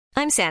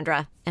I'm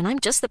Sandra, and I'm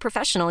just the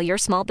professional your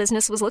small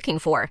business was looking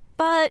for.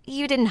 But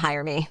you didn't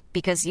hire me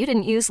because you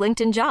didn't use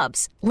LinkedIn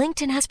Jobs.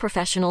 LinkedIn has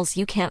professionals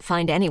you can't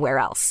find anywhere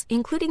else,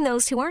 including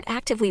those who aren't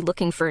actively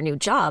looking for a new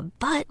job,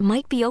 but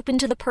might be open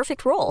to the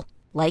perfect role,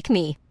 like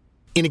me.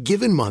 In a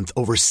given month,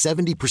 over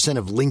 70%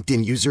 of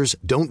LinkedIn users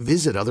don't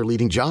visit other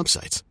leading job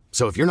sites.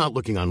 So if you're not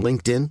looking on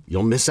LinkedIn,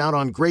 you'll miss out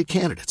on great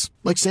candidates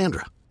like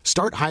Sandra.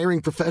 Start hiring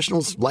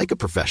professionals like a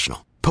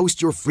professional.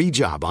 Post your free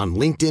job on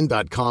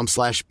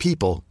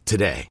linkedin.com/people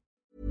today.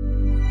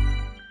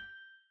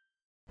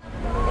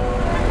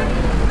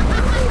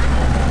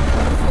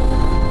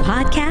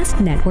 Podcast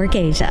Network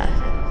Asia.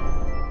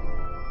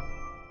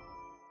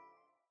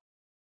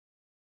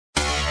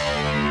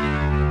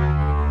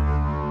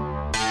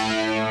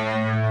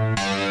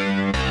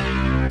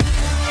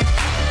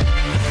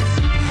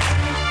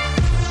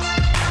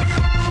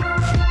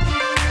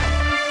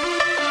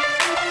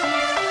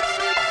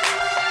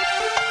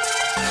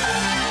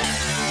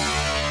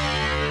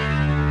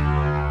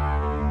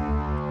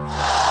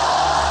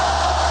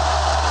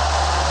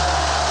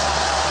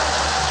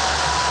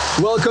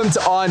 Welcome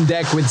to On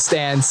Deck with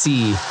Stan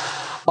C.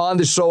 On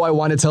the show, I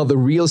want to tell the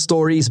real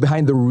stories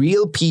behind the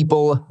real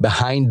people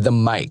behind the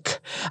mic.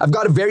 I've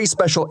got a very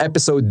special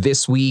episode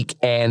this week,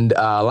 and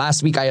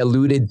last week I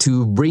alluded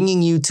to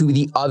bringing you to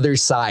the other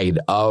side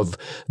of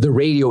the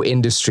radio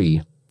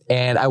industry.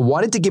 And I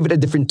wanted to give it a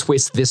different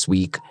twist this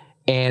week.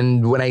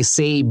 And when I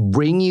say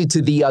bring you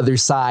to the other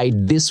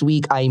side, this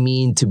week I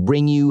mean to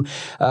bring you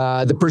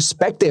the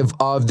perspective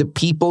of the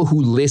people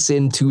who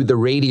listen to the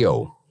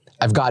radio.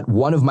 I've got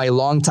one of my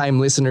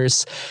longtime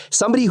listeners,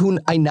 somebody who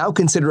I now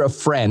consider a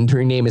friend.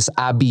 Her name is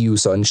Abby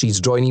Yuson.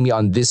 She's joining me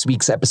on this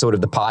week's episode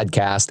of the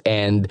podcast,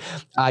 and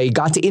I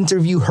got to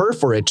interview her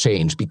for a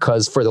change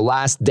because for the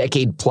last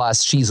decade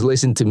plus, she's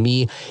listened to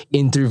me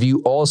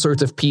interview all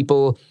sorts of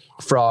people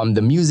from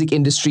the music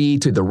industry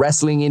to the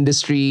wrestling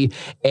industry,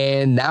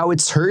 and now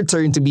it's her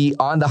turn to be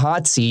on the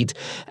hot seat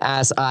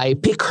as I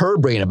pick her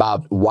brain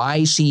about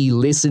why she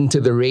listened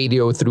to the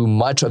radio through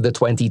much of the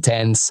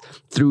 2010s,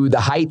 through the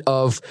height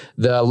of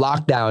the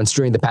lockdowns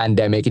during the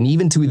pandemic, and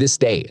even to this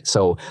day.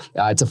 So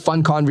it's a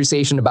fun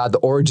conversation about the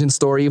origin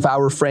story of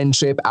our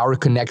friendship, our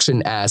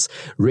connection as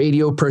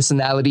radio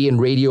personality and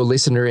radio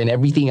listener, and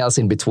everything else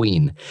in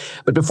between.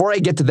 But before I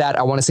get to that,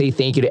 I want to say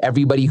thank you to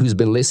everybody who's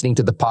been listening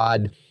to the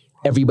pod,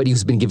 everybody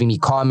who's been giving me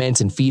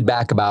comments and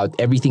feedback about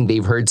everything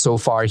they've heard so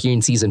far here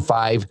in Season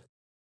 5.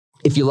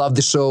 If you love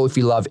the show, if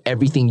you love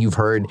everything you've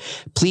heard,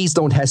 please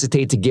don't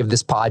hesitate to give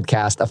this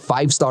podcast a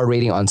 5-star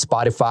rating on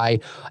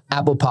Spotify,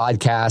 Apple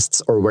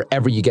Podcasts, or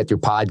wherever you get your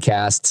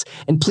podcasts.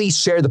 And please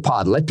share the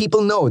pod. Let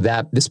people know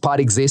that this pod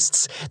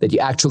exists, that you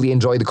actually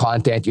enjoy the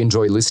content, you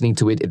enjoy listening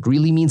to it. It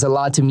really means a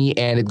lot to me,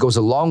 and it goes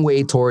a long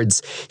way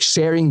towards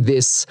sharing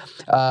this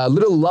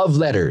little love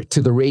letter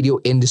to the radio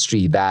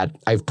industry that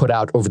I've put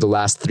out over the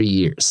last 3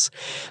 years.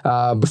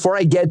 Before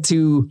I get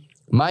to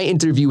my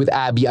interview with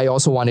Abby, I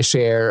also want to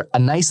share a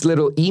nice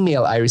little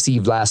email I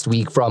received last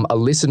week from a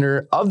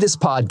listener of this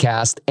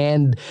podcast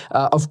and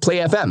of Play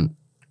FM.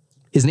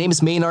 His name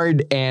is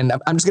Maynard, and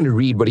I'm just going to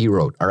read what he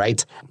wrote, all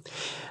right?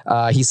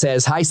 He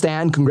says, "Hi,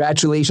 Stan.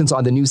 Congratulations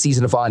on the new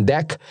season of On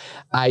Deck.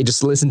 I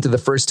just listened to the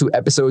first 2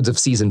 episodes of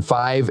Season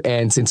 5,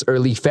 and since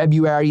early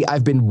February,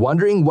 I've been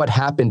wondering what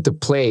happened to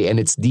Play and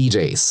its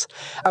DJs.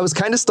 I was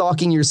kind of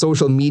stalking your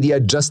social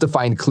media just to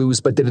find clues,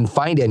 but didn't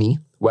find any.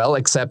 Well,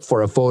 except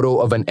for a photo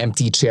of an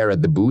empty chair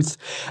at the booth,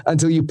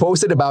 until you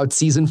posted about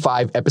Season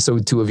 5,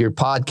 Episode 2 of your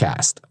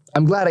podcast.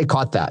 I'm glad I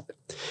caught that.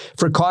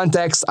 For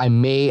context, I'm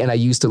May, and I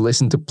used to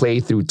listen to Play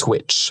through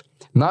Twitch.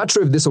 Not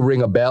sure if this will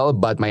ring a bell,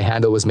 but my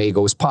handle was May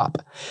Goes Pop.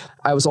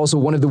 I was also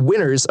one of the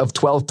winners of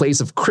 12 Plays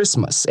of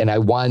Christmas, and I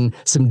won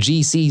some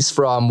GCs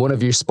from one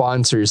of your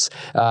sponsors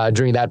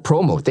during that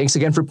promo. Thanks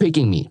again for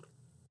picking me.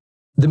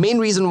 The main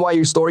reason why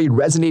your story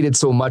resonated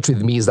so much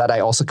with me is that I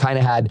also kind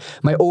of had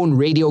my own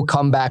radio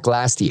comeback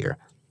last year.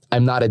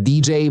 I'm not a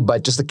DJ,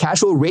 but just a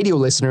casual radio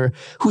listener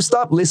who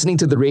stopped listening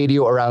to the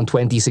radio around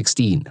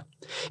 2016.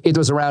 It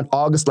was around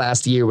August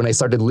last year when I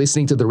started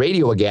listening to the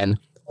radio again,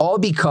 all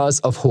because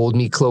of Hold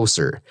Me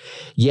Closer.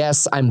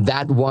 Yes, I'm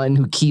that one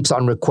who keeps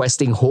on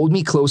requesting Hold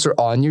Me Closer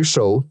on your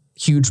show.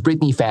 Huge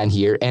Britney fan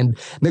here, and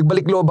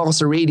nagbalik loob ako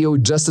sa radio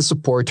just to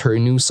support her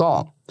new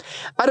song.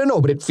 I don't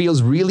know, but it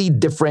feels really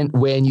different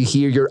when you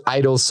hear your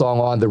idol's song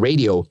on the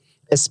radio,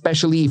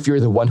 especially if you're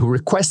the one who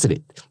requested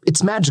it.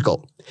 It's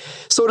magical.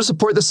 So to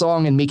support the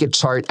song and make it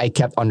chart, I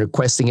kept on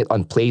requesting it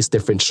on Play's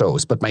different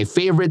shows. But my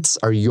favorites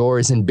are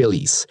yours and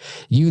Billy's.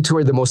 You two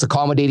are the most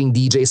accommodating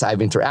DJs I've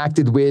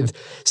interacted with.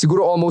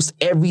 Siguro almost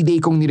every day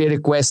kong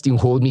nire-request yung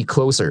Hold Me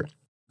Closer.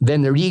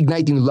 Then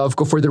na-reignite yung love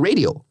ko for the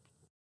radio.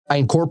 I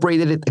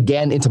incorporated it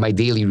again into my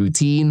daily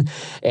routine,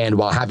 and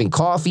while having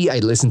coffee,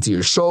 I'd listen to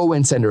your show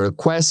and send a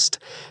request.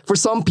 For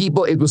some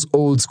people, it was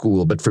old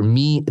school, but for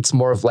me, it's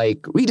more of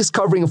like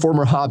rediscovering a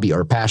former hobby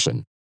or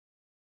passion.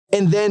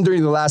 And then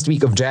during the last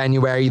week of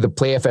January, the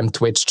Play FM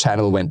Twitch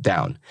channel went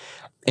down.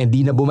 And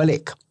di na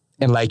bumalik.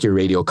 And like your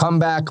radio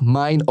comeback,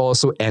 mine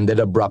also ended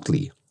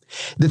abruptly.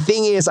 The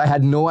thing is, I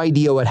had no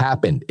idea what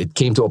happened. It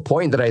came to a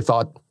point that I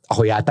thought,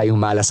 ako yata yung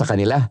malas sa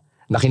kanila.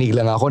 Nakinig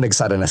lang ako,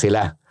 nagsara na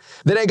sila.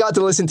 Then I got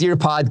to listen to your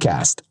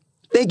podcast.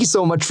 Thank you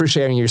so much for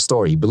sharing your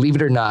story. Believe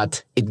it or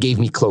not, it gave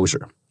me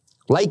closure.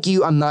 Like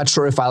you, I'm not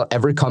sure if I'll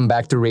ever come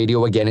back to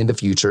radio again in the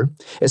future,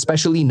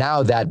 especially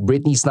now that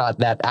Britney's not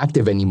that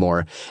active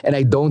anymore, and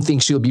I don't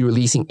think she'll be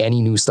releasing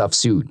any new stuff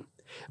soon.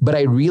 But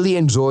I really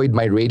enjoyed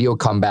my radio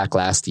comeback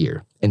last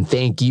year, and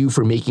thank you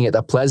for making it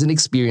a pleasant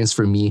experience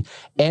for me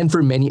and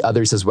for many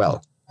others as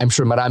well. I'm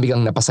sure marami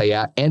kang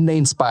napasaya and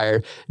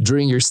na-inspire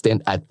during your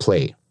stint at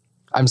Play.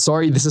 I'm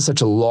sorry this is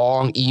such a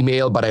long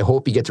email, but I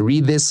hope you get to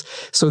read this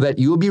so that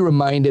you'll be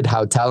reminded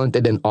how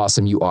talented and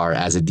awesome you are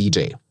as a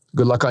DJ.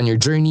 Good luck on your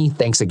journey.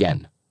 Thanks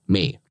again,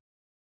 May.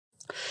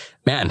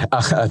 Man,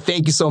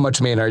 thank you so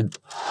much, Maynard.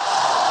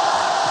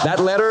 That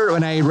letter,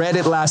 when I read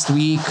it last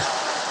week,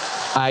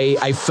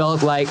 I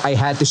felt like I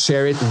had to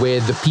share it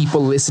with the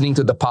people listening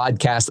to the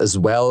podcast as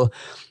well.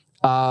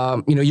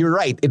 You're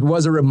right. It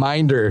was a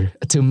reminder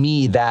to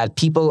me that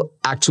people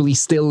actually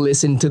still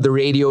listen to the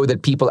radio,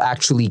 that people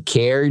actually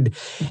cared.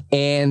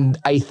 And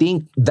I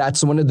think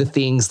that's one of the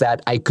things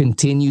that I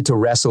continue to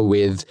wrestle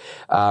with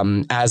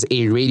as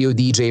a radio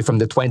DJ from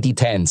the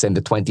 2010s and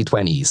the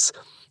 2020s.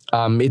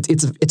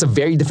 It's a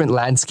very different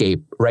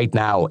landscape right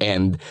now.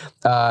 And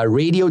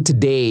radio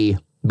today,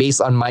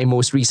 based on my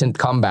most recent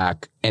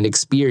comeback and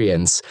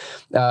experience,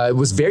 it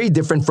was very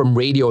different from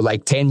radio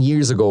like 10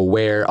 years ago,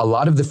 where a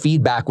lot of the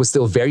feedback was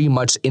still very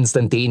much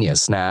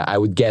instantaneous. Now, I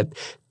would get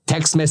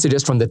text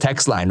messages from the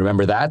text line,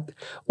 remember that?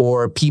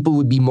 Or people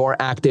would be more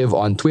active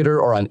on Twitter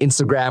or on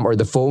Instagram, or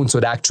the phones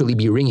would actually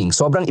be ringing.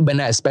 Sobrang iba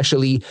na,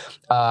 especially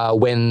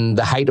when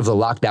the height of the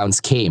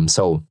lockdowns came.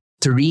 So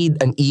to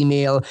read an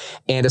email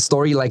and a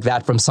story like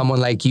that from someone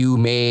like you,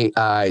 May,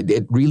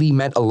 it really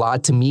meant a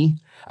lot to me.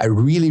 I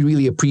really,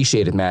 really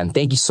appreciate it, man.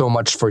 Thank you so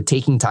much for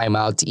taking time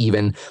out to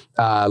even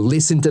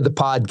listen to the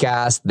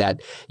podcast,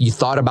 that you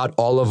thought about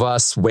all of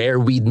us, where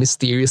we'd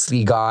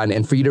mysteriously gone,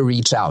 and for you to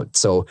reach out.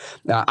 So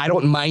I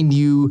don't mind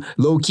you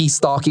low-key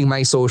stalking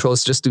my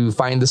socials just to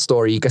find the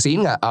story. Kasi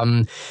yun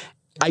nga,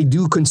 I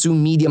do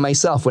consume media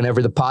myself.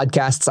 Whenever the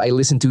podcasts I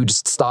listen to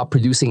just stop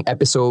producing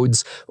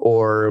episodes,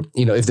 or,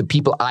 if the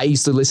people I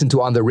used to listen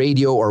to on the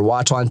radio or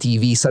watch on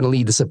TV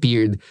suddenly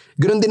disappeared,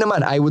 ganun din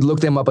naman, I would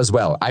look them up as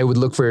well. I would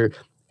look for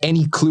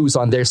any clues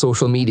on their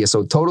social media.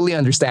 So totally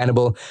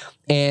understandable.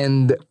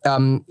 And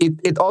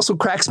it also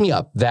cracks me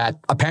up that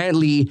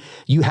apparently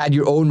you had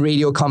your own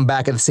radio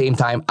comeback at the same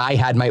time I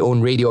had my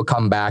own radio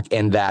comeback,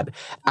 and that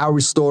our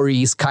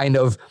stories kind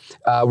of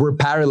were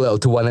parallel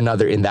to one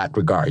another in that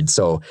regard.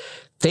 So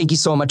thank you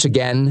so much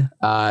again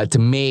to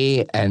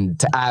May and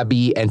to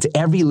Abby and to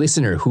every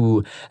listener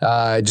who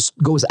just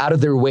goes out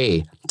of their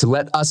way to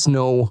let us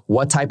know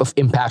what type of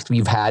impact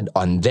we've had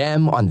on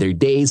them, on their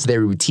days,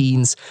 their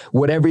routines,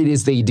 whatever it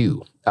is they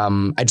do.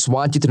 I just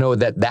want you to know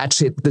that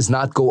shit does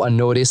not go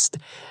unnoticed,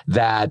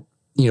 that,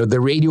 the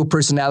radio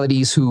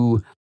personalities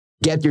who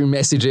get your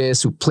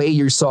messages, who play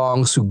your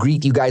songs, who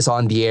greet you guys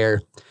on the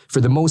air,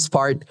 for the most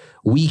part,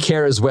 we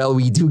care as well.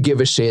 We do give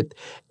a shit.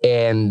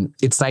 And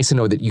it's nice to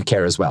know that you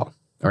care as well.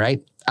 All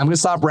right, I'm going to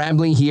stop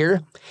rambling here,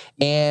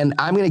 and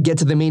I'm going to get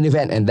to the main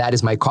event, and that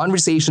is my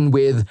conversation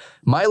with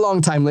my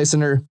longtime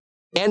listener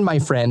and my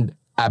friend,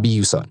 Abby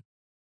Yuson.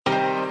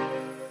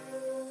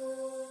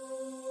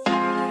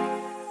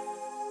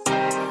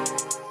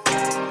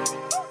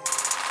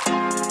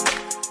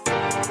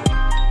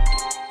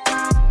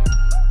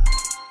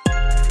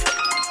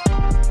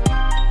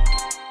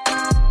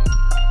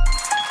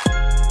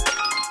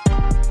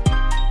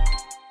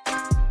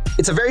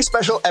 It's a very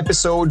special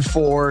episode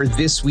for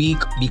this week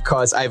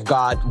because I've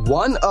got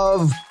one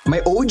of my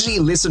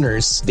OG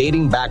listeners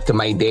dating back to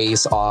my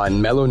days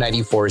on Mellow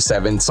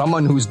 94.7,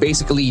 someone who's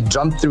basically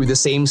jumped through the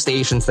same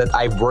stations that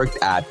I've worked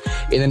at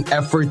in an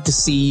effort to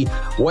see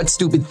what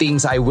stupid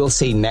things I will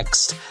say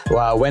next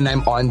when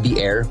I'm on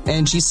the air.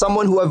 And she's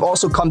someone who I've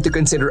also come to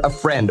consider a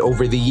friend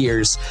over the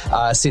years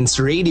since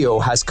radio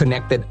has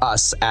connected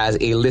us as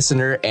a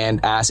listener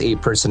and as a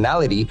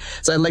personality.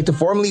 So I'd like to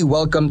formally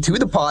welcome to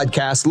the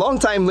podcast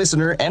longtime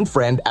listener and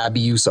friend,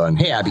 Abby Yuson.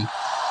 Hey, Abby.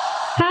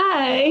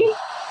 Hi.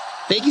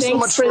 Thank you so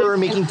much for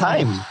making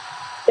time.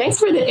 Thanks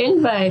for the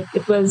invite.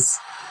 It was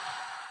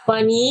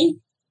funny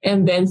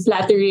and then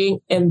flattering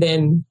and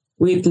then,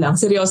 wait lang,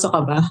 seryoso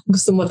ka ba?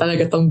 Gusto mo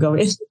talaga tong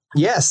gawin?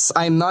 Yes,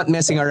 I'm not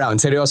messing around.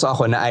 Seryoso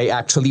ako na I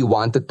actually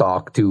want to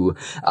talk to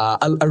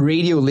a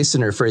radio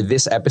listener for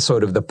this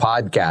episode of the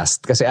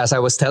podcast. Kasi as I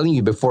was telling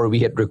you before we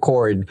hit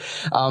record,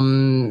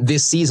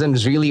 this season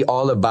is really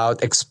all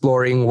about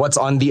exploring what's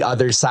on the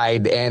other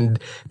side. And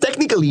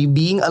technically,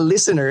 being a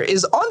listener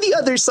is on the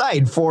other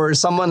side for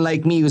someone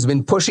like me who's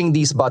been pushing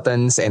these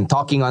buttons and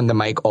talking on the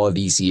mic all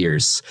these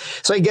years.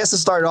 So I guess to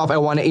start off, I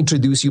want to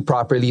introduce you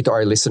properly to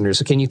our listeners.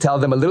 So can you tell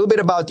them a little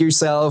bit about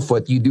yourself,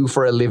 what you do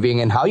for a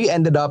living, and how you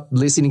ended up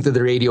listening to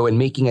the radio and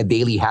making a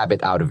daily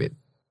habit out of it?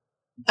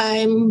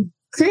 I'm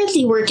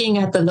currently working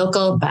at the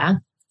local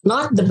bank,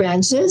 not the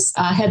branches,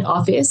 head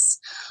office,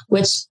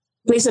 which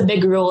plays a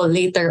big role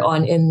later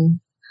on in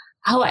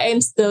how I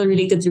am still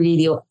related to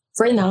radio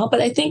for now.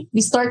 But I think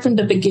we start from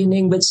the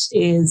beginning, which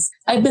is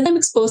I've been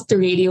exposed to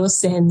radio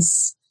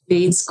since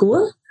grade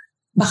school.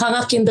 Baka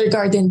nga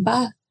kindergarten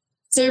pa.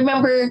 So I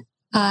remember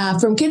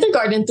from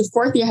kindergarten to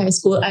fourth year high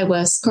school, I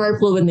was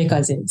carpool with my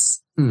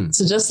cousins.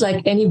 So just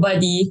like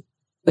anybody,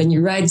 when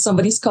you ride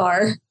somebody's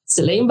car,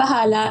 sila yung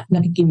bahala,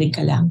 nakikinig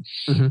ka lang.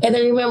 And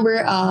I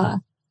remember,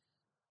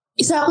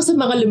 isa ako sa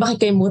mga lumaki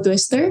kay Mo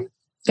Twister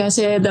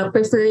kasi the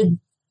preferred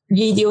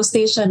radio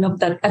station of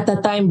that at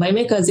that time by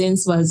my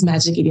cousins was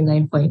Magic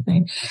 89.9.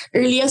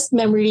 Earliest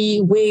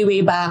memory,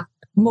 way back,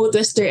 Mo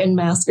Twister and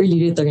Miles'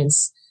 early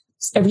returns.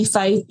 Every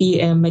 5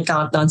 p.m. may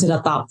countdown to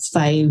the top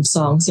 5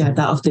 songs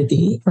yata of the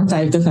day from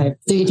 5 to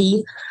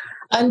 5:30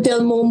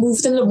 until Mo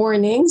moved in the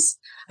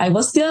mornings. I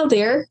was still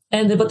there,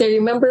 but I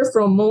remember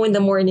from Mo in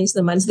the mornings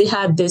naman, they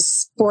had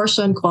this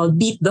portion called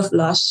Beat the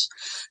Flush,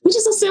 which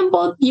is a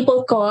simple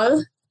people call.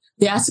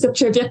 They ask a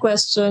trivia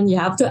question, you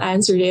have to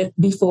answer it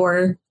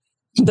before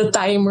the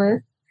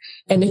timer.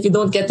 And if you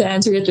don't get to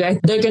answer it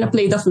right, they're going to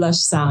play the flush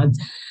sound.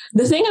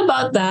 The thing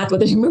about that,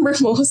 what I remember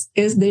most,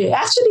 is they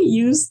actually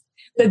used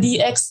the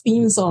DX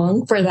theme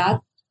song for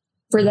that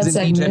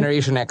segment.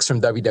 Generation X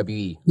from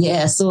WWE.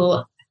 Yeah,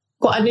 so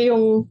kung ano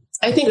yung,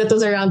 I think that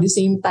was around the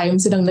same time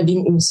silang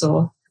naging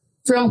uso.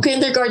 From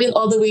kindergarten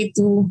all the way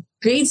to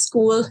grade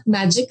school,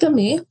 magic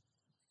kami.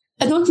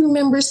 I don't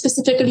remember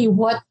specifically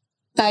what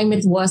time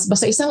it was.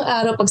 Basta isang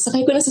araw,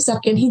 pagsakay ko ng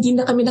sasakyan, hindi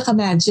na kami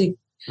naka-magic.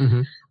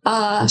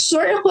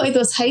 Sure ako, it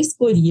was high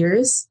school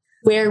years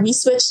where we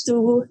switched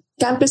to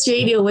campus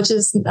radio, which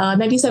is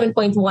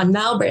 97.1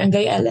 now,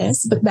 Barangay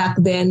LS. But back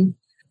then,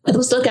 it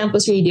was still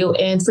campus radio.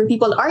 And for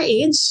people our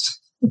age,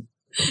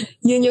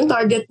 yun yung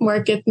target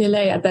market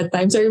nila at that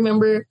time. So I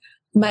remember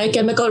My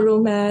Chemical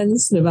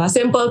Romance, diba?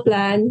 Simple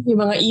Plan, yung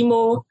mga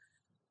emo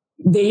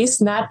days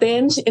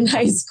natin in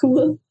high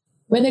school.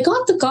 When I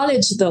got to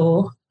college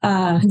though,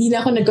 hindi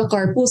na ako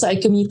nagka-carpool, so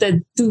I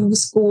commuted to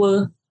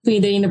school, to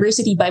the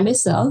university by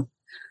myself.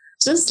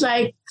 Just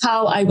like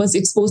how I was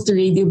exposed to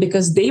radio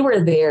because they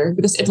were there,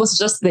 because it was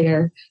just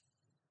there.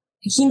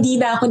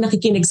 Hindi na ako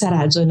nakikinig sa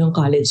radyo nung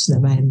college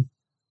naman.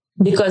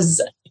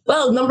 Because,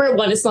 well, number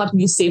one, it's not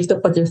really safe to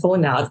put your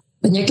phone out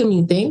when you're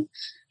commuting.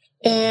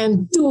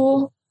 And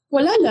two,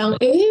 wala lang.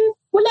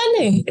 Wala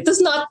na eh. It is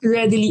not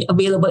readily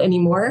available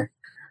anymore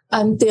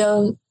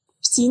until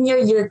senior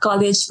year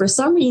college. For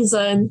some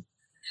reason,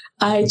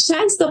 I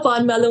chanced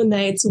upon Mellow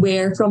Nights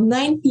where from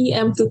 9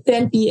 p.m. to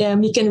 10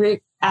 p.m. you can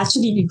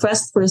actually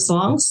request for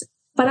songs.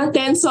 Parang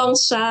 10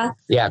 songs siya.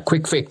 Yeah,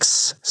 quick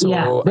fix. So,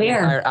 yeah,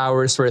 there.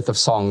 Hours worth of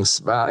songs.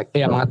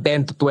 Mga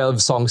 10 to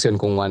 12 songs yun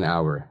kung 1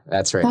 hour.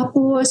 That's right.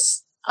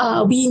 Tapos,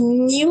 we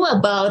knew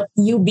about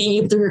you being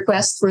able to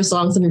request for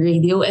songs on the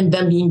radio and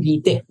them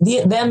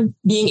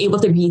being able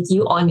to greet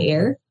you on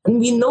air. And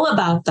we know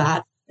about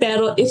that.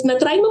 Pero if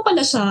na-try mo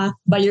pala siya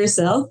by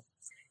yourself,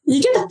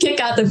 you get a kick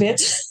out of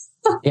it.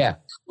 Yeah.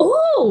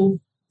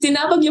 Oh!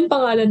 Tinawag yung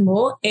pangalan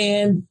mo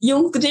and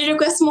yung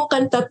request mo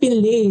kanta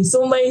pinli.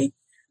 So may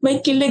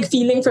kilig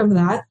feeling from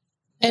that.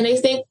 And I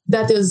think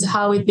that is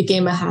how it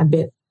became a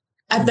habit.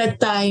 At that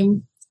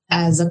time,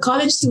 as a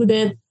college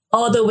student,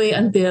 all the way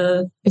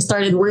until I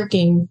started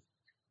working,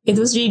 it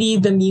was really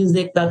the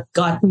music that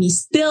got me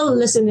still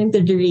listening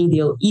to the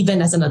radio,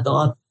 even as an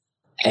adult.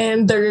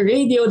 And the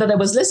radio that I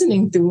was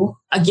listening to,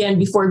 again,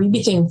 before we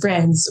became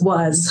friends,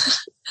 was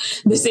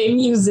the same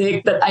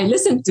music that I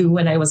listened to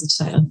when I was a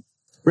child.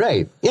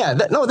 Right. Yeah,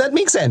 that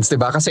makes sense,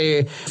 diba?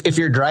 Kasi if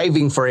you're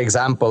driving, for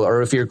example,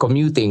 or if you're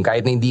commuting,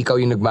 kahit na hindi ka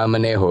yung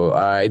nagmamaneho,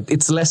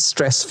 it's less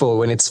stressful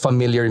when it's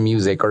familiar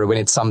music or when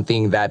it's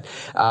something that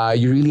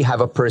you really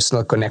have a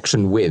personal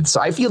connection with. So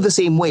I feel the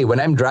same way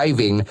when I'm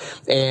driving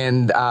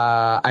and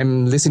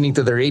I'm listening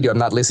to the radio. I'm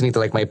not listening to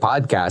like my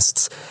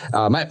podcasts.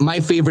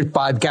 My favorite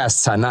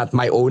podcasts are not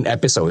my own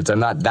episodes. I'm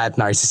not that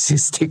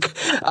narcissistic.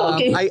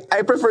 Okay.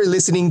 I prefer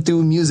listening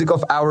to music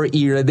of our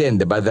era din,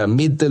 diba? The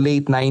mid to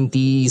late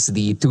 90s,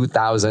 the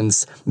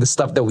 2000s, the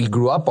stuff that we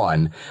grew up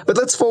on. But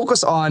let's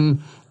focus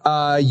on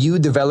you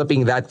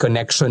developing that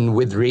connection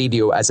with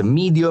radio as a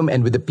medium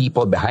and with the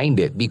people behind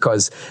it,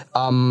 because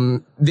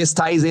this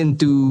ties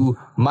into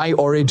my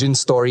origin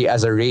story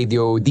as a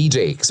radio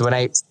DJ. Because when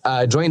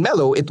I joined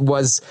Mellow, it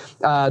was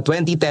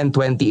 2010,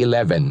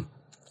 2011.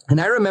 And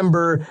I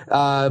remember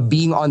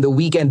being on the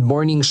weekend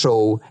morning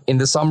show in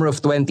the summer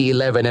of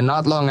 2011. And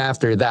not long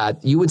after that,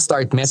 you would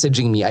start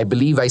messaging me. I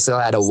believe I still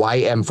had a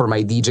YM for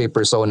my DJ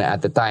persona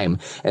at the time.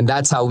 And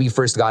that's how we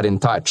first got in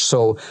touch.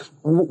 So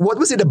what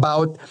was it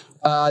about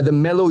the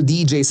Mellow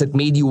DJs that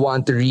made you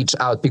want to reach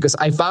out? Because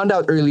I found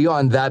out early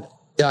on that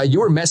you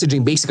were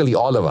messaging basically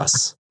all of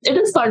us. It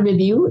didn't start with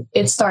you.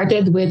 It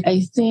started with,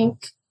 I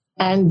think,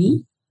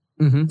 Andy.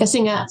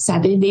 Kasi nga,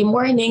 Saturday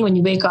morning, when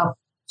you wake up,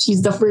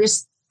 she's the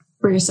first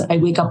person. I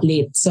wake up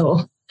late.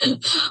 So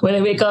when I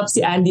wake up,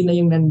 si Andy na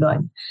yung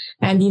nandun.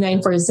 Andy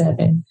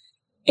 947.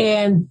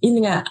 And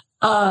yun nga,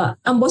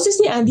 ang boses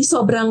ni Andy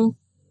sobrang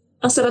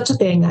ang sarap sa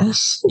tenga.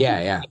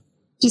 Yeah.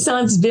 She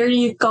sounds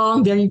very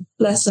calm, very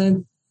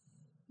pleasant.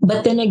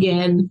 But then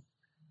again,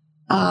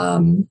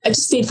 I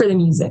just stayed for the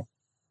music.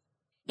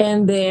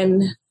 And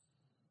then,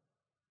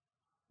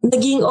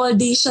 naging all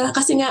day siya.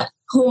 Kasi nga,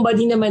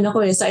 homebody naman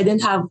ako eh. So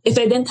if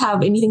I didn't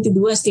have anything to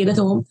do, I stayed at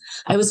home.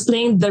 I was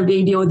playing the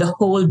radio the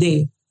whole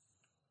day.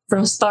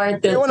 From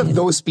start to... You're one of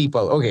those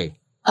people. Okay.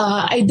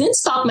 I didn't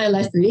stop my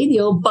life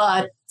radio,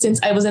 but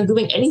since I wasn't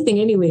doing anything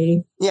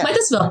anyway, might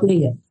as well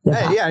play it.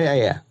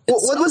 Yeah.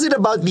 What was it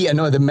about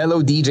the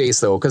mellow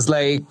DJs though? Because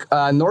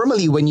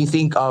normally when you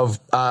think of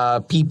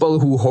people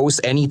who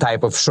host any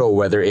type of show,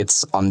 whether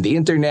it's on the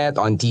internet,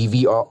 on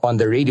TV, or on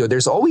the radio,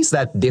 there's always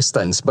that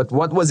distance. But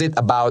what was it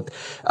about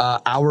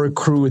our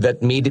crew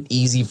that made it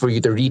easy for you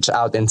to reach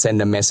out and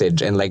send a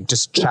message and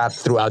just chat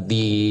throughout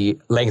the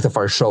length of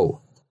our show?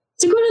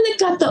 Siguro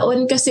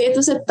nagkataon kasi it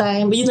was a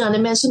time,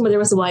 na-mention mo there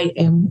was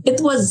YM.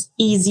 It was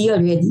easy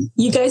already.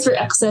 You guys were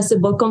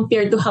accessible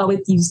compared to how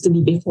it used to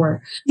be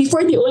before.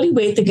 Before, the only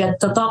way to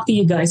talk to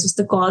you guys was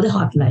to call the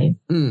hotline.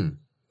 Mm.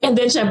 And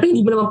then, syempre,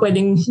 hindi mo naman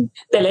pwedeng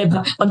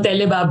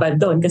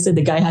telebabad doon kasi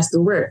the guy has to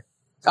work.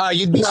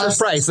 You'd be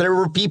surprised. There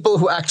were people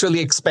who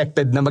actually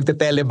expected na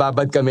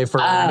magte-telebabad kami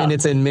for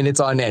minutes and minutes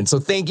on end.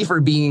 So thank you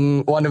for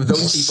being one of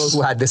those people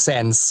who had the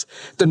sense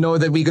to know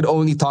that we could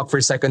only talk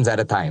for seconds at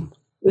a time.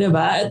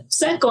 Diba? At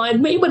second,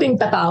 may iba ring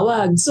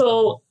tatawag.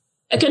 So,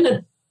 I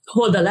cannot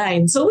hold the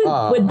line. So,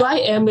 with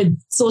YM, with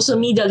social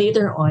media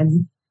later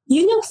on,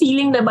 yun yung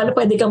feeling na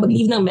pwede kang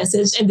mag-leave ng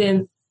message and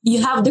then you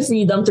have the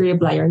freedom to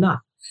reply or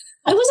not.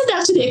 I wasn't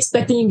actually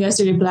expecting you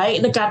guys to reply.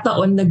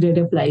 Nagkataon,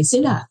 nagre-reply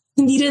sila.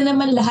 Hindi rin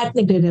naman lahat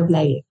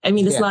nagre-reply. I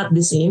mean, it's not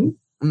the same.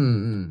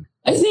 Mm-hmm.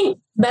 I think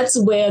that's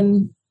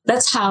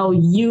how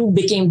you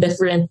became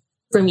different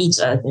from each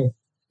other.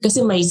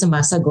 Kasi may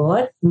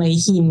sumasagot, may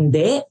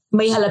hindi,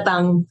 may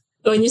halatang,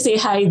 when you say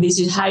hi, this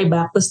is hi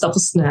back,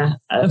 tapos na.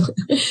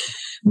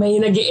 May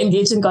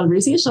nag-engage in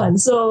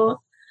conversation. So,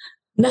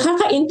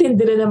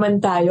 nakakaintindi rin naman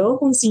tayo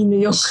kung sino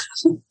yung,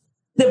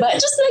 diba?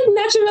 Just like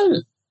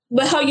natural,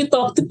 but how you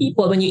talk to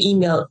people when you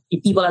email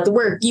people at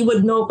work, you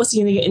would know kung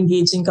sino yung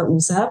engaging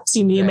kausap,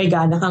 sino yung may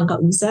gana kang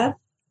kausap.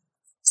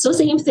 So,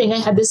 same thing, I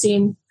had the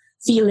same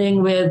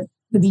feeling with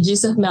the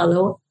DJs of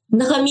Mellow.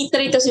 Nakamit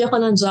rin kasi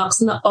ako ng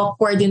jocks na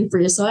awkward in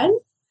person.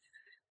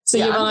 So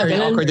I'm very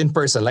awkward in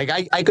person.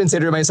 I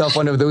consider myself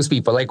one of those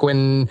people.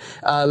 When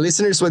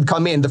listeners would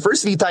come in, the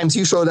first few times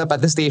you showed up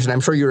at the station,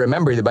 I'm sure you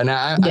remember, diba?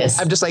 Yes.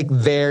 I'm just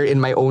there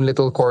in my own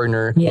little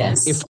corner.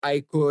 Yes. If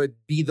I could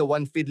be the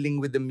one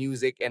fiddling with the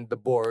music and the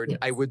board,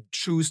 I would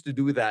choose to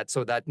do that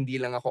so that hindi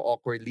lang ako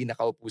awkwardly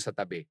nakaupo sa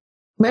tabi.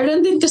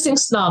 Meron din kasing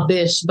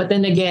snobbish, but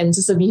then again,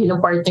 sasabihin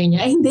ng partner niya,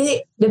 ay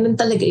hindi, ganun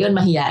talaga yun,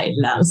 mahihain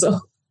lang. So,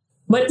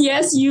 but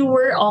yes, you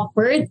were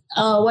awkward.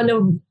 One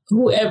of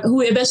who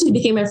eventually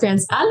became my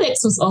friends,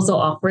 Alex, was also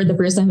awkward the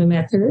first time I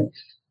met her.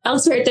 Ang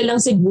swerte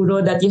lang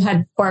siguro that you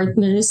had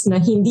partners na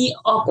hindi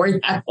awkward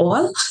at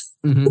all.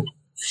 Mm-hmm.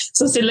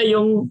 So sila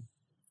yung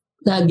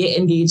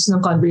nag-engage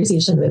ng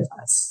conversation with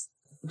us.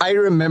 I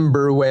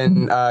remember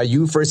when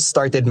you first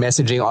started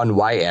messaging on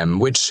YM,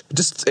 which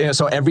just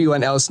so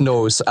everyone else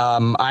knows,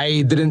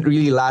 I didn't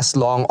really last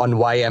long on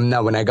YM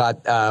now when I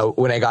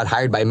got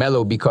hired by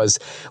Mellow because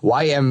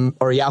YM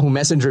or Yahoo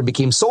Messenger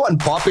became so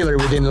unpopular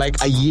within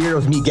a year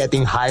of me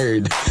getting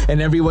hired,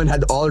 and everyone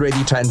had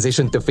already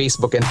transitioned to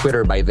Facebook and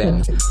Twitter by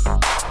then.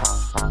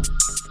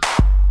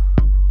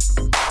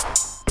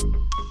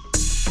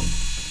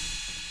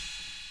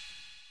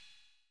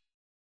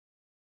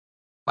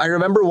 I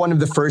remember one of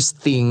the first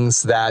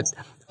things that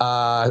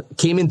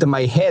came into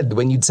my head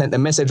when you'd sent a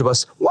message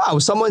was, wow,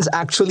 someone's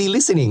actually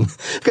listening.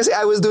 Because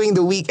I was doing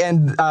the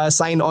weekend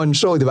sign-on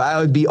show, diba? I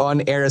would be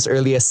on air as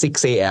early as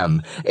 6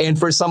 a.m. And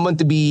for someone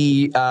to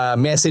be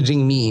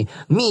messaging me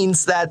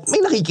means that may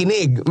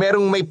nakikinig.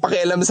 Merong may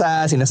pakialam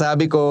sa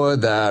sinasabi ko,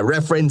 the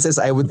references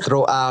I would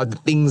throw out, the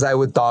things I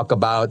would talk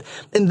about.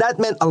 And that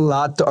meant a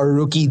lot to a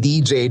rookie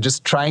DJ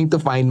just trying to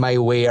find my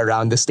way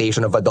around the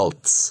station of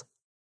adults.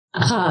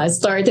 It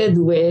started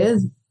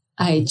with,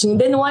 I tuned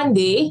in one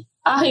day,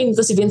 hindi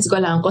to si Vince ko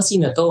lang ko,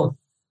 sino to?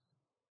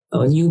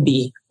 Oh,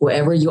 newbie,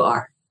 whoever you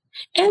are.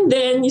 And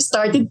then you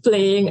started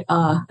playing,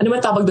 ano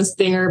man tawag the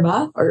stinger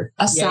ba? Or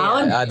a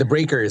sound? The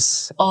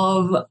breakers.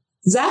 Of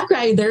Zack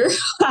Ryder,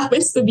 who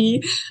happens to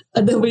be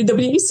a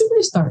WWE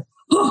superstar.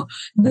 Oh,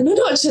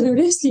 nanonood siya ng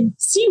wrestling.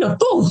 Sino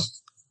to?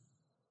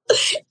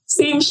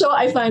 Same show,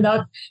 I find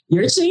out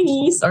you're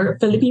Chinese or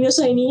Filipino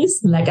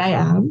Chinese, like I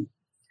am.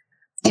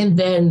 And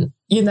then,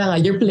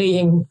 you're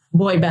playing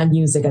boy band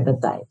music at the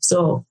time.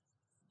 So,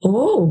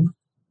 oh,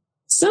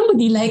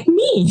 somebody like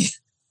me.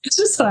 It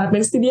just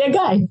happens to be a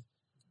guy.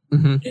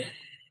 Mm-hmm.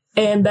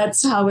 And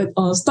that's how it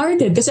all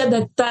started. Because at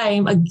that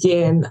time,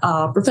 again,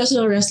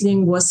 professional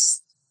wrestling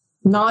was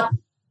not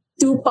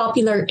too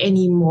popular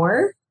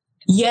anymore.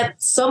 Yet,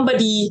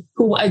 somebody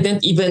who I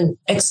didn't even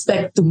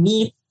expect to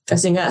meet,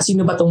 kasi nga,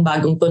 sino ba tong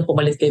bagong ton,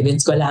 pumalit kay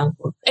Vince ko lang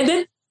po. And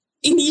then,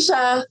 hindi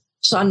siya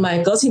Shawn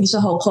Michaels, hindi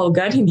siya Hulk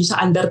Hogan, hindi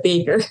siya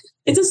Undertaker.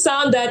 It's a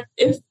sound that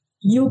if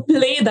you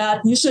play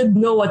that, you should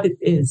know what it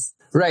is.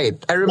 Right.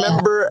 I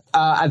remember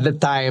at the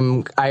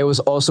time, I was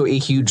also a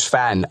huge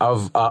fan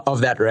of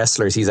that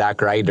wrestler, si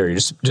Zack Ryder,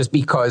 just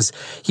because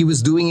he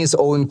was doing his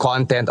own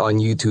content on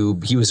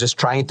YouTube. He was just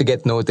trying to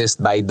get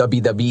noticed by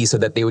WWE so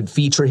that they would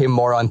feature him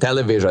more on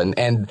television.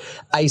 And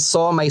I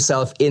saw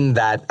myself in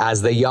that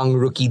as the young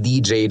rookie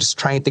DJ, just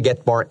trying to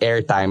get more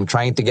airtime,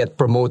 trying to get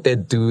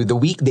promoted to the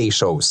weekday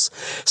shows.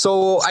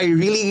 So I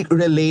really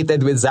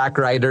related with Zack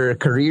Ryder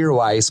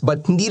career-wise,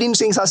 but hindi rin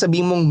siyang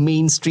sasabihin mong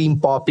mainstream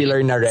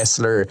popular na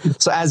wrestler.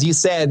 So as you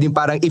said, yung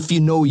parang if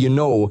you know, you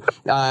know.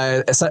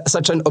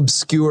 Such an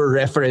obscure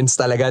reference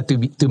talaga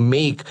to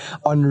make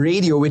on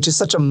radio, which is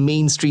such a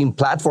mainstream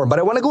platform. But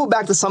I want to go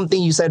back to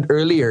something you said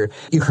earlier.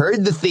 You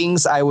heard the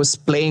things I was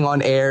playing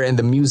on air and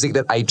the music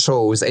that I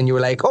chose, and you were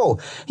like, oh,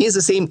 he has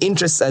the same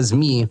interests as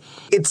me.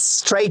 It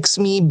strikes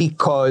me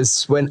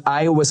because when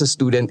I was a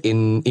student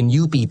in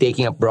UP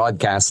taking up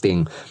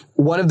broadcasting,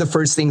 one of the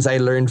first things I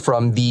learned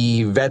from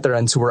the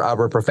veterans who were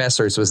our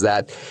professors was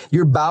that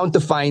you're bound to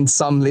find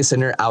some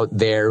listener out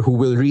there who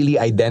will really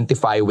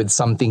identify with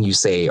something you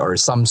say or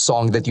some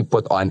song that you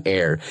put on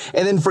air.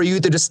 And then for you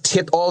to just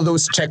hit all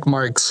those check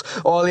marks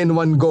all in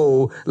one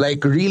go,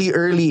 like really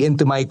early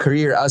into my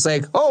career, I was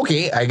like, oh,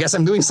 okay, I guess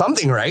I'm doing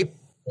something right.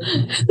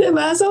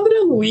 Diba?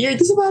 Sobrang weird.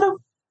 Kasi parang,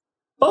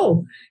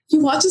 oh, he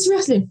watches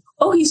wrestling.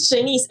 Oh, he's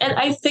Chinese. And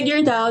I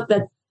figured out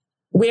that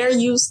where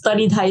you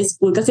studied high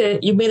school, kasi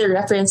you made a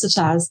reference such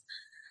as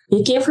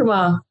you came from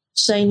a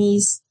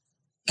Chinese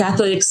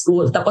Catholic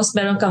school, tapos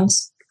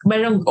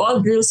merong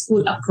all-girls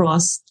school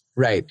across.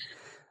 Right.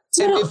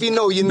 So, and if you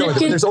know, you know.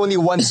 There's only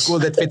one school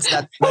that fits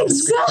that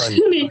description.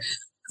 Exactly.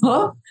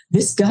 Huh?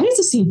 This guy is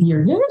a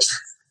savior.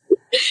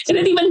 It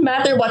didn't even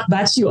matter what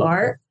batch you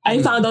are.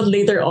 I found out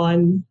later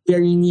on,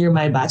 very near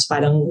my batch,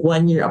 parang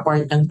 1 year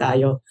apart lang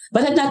tayo.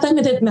 But at that time,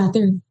 it didn't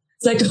matter.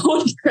 It's like,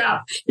 holy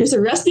crap, here's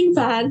a wrestling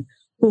fan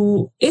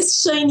who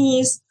is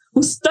Chinese,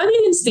 who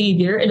studied in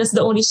Xavier, and that's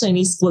the only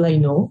Chinese school I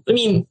know. I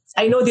mean,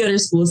 I know the other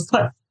schools,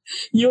 but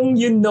yung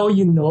you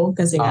know,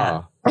 kasi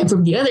nga, I'm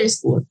from the other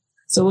school.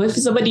 So if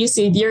somebody is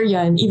Xavier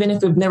yan, even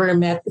if we've never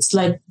met, it's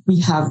like we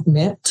have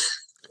met.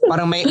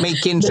 Parang may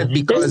kinship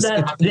because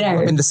it's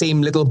in the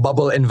same little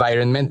bubble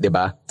environment,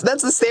 diba?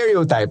 That's the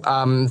stereotype.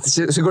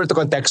 Siguro to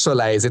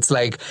contextualize, it's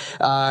like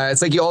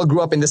you all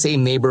grew up in the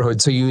same neighborhood,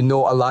 so you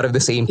know a lot of the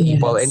same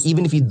people. Yes. And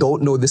even if you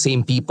don't know the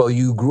same people,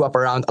 you grew up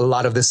around a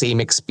lot of the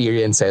same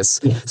experiences.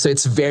 Yes. So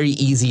it's very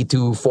easy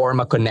to form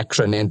a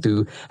connection and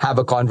to have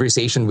a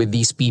conversation with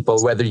these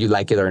people, whether you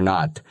like it or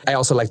not. I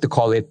also like to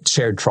call it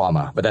shared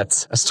trauma, but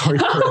that's a story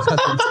for another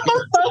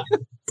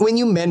day. When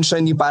you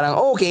mentioned, you parang,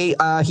 oh, okay,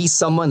 he's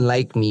someone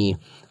like me.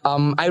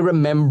 I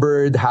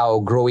remembered how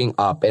growing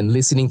up and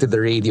listening to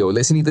the radio,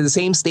 listening to the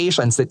same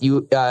stations that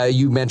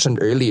you mentioned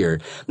earlier,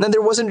 now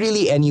there wasn't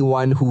really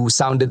anyone who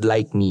sounded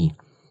like me.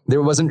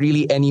 There wasn't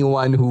really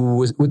anyone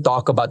who would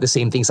talk about the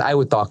same things I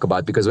would talk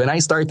about, because when I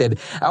started,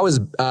 I was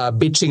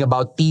bitching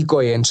about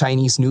Tikoy and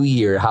Chinese New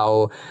Year,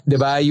 how,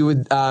 diba, you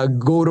would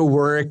go to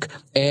work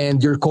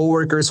and your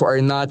coworkers who are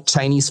not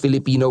Chinese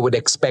Filipino would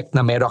expect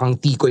na meron kang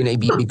Tikoy na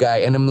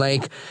ibibigay. And I'm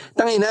like,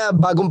 tangina,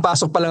 bagong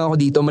pasok pa lang ako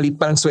dito, malit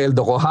pa lang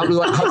sweldo ko. How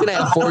can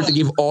I afford to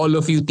give all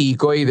of you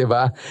Tikoy,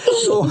 diba?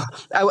 So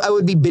I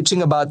would be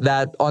bitching about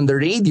that on the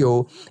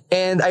radio,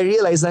 and I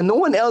realized that no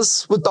one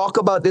else would talk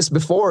about this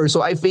before.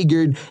 So I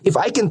figured, if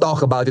I can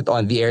talk about it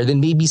on the air, then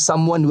maybe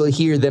someone will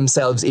hear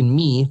themselves in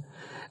me,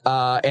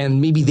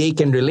 and maybe they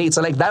can relate.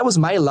 So like that was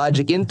my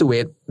logic into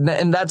it.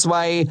 And that's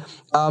why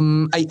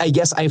I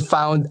guess I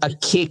found a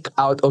kick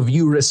out of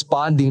you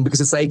responding,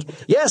 because it's like,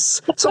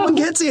 yes, someone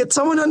gets it.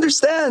 Someone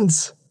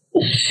understands.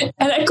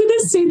 And I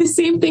couldn't say the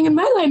same thing in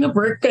my line of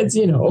work because,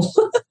 you know,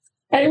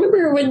 I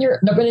remember when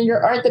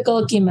your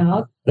article came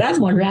out, that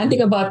one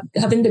ranting about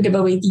having to give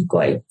away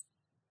Tikoy.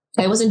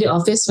 I was in the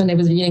office when I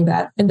was reading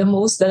that, and the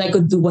most that I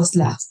could do was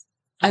laugh.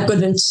 I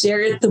couldn't share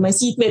it to my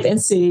seatmate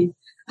and say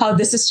how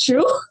this is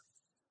true,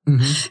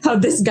 how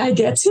this guy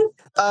gets it.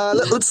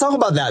 Let's talk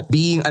about that.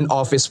 Being an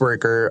office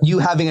worker, you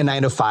having a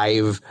 9 to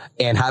 5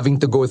 and having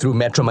to go through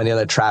Metro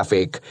Manila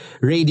traffic,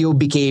 radio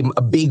became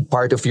a big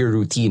part of your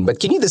routine. But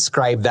can you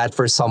describe that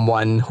for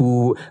someone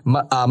who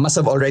must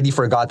have already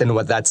forgotten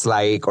what that's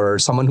like, or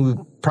someone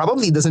who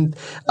probably doesn't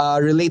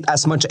relate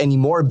as much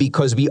anymore,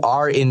 because we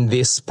are in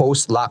this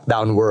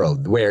post-lockdown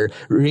world where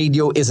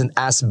radio isn't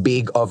as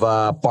big of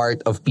a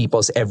part of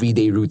people's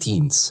everyday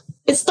routines?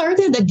 It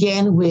started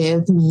again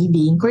with me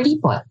being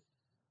kuripot.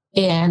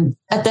 And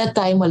at that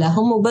time, wala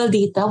akong mobile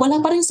data. Wala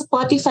pa rin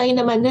Spotify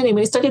naman nun. When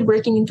I started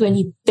working in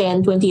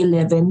 2010,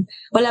 2011,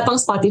 wala pang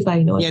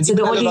Spotify noon. Yeah, so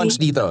the only launch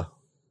dito.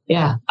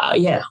 Yeah,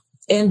 yeah.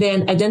 And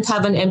then I didn't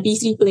have an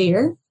MP3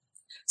 player.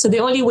 So the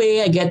only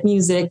way I get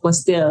music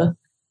was still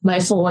my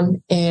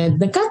phone.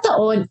 And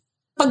nagkataon,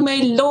 pag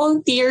may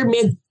low tier,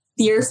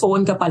 mid-tier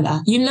phone ka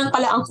pala, yun lang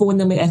pala ang phone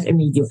na may FM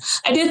radio.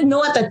 I didn't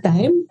know at that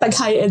time, pag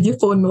high-end yung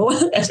phone mo,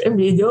 FM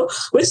radio,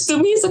 which to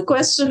me is a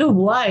question of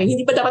why.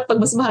 Hindi pa dapat pag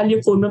mas mahal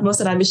yung phone mo, mas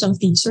marami siyang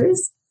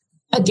features.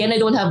 Again, I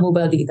don't have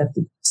mobile data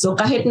too. So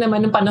kahit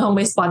naman ng panahon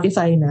may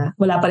Spotify na,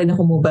 wala pa rin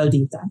ako mobile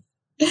data.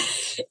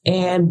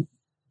 And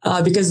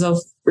because of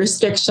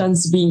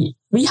restrictions, we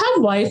had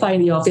Wi-Fi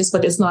in the office,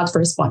 but it's not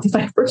for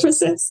Spotify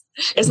purposes.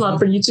 It's not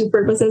for YouTube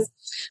purposes.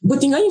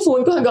 Buti nga yung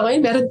phone ko hanggang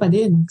ngayon meron pa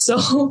din. So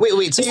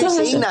wait. So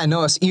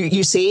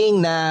you're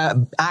saying na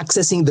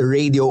accessing the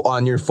radio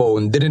on your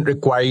phone didn't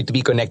require you to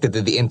be connected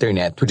to the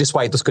internet, which is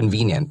why it was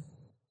convenient.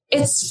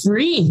 It's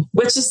free,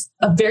 which is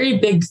a very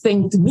big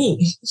thing to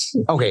me.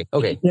 Okay.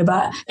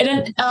 Diba? And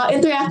then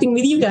interacting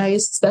with you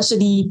guys,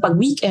 especially pag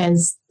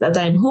weekends that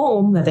I'm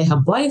home, that I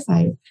have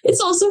Wi-Fi, it's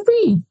also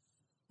free.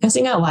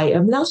 Kasi nga,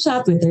 YM lang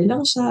siya, Twitter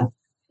lang siya.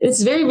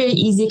 It's very, very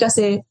easy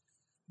kasi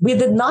we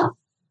did not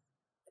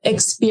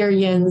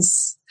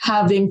experience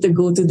having to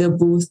go to the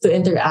booth to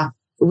interact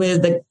with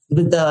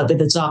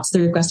the jocks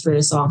to request for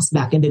the songs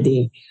back in the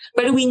day.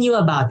 But we knew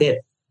about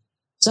it.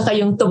 Tsaka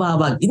yung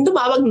tumawag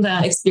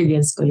na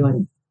experience ko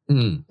yun.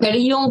 Pero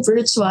yung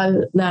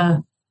virtual na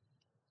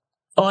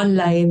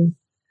online,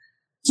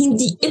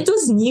 it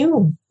was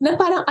new. Na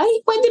parang,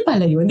 ay, pwede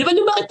pala yun. Di ba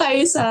lumaki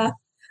tayo sa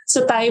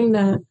time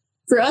na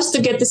for us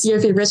to get to see our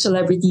favorite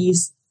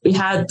celebrities, we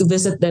had to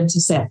visit them to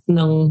set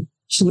ng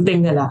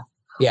shooting nila.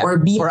 Yeah. Or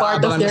be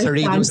part of their sa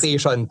radio fans.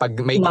 station pag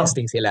may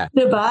casting sila.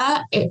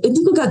 Diba?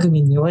 Hindi ko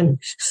gagawin yun.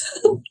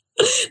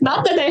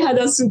 Not that I had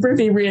a super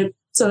favorite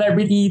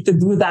celebrity to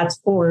do that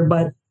for,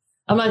 but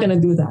I'm not gonna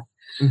do that.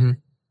 Mm-hmm.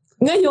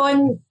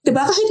 Ngayon,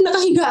 diba, kahit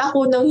nakahiga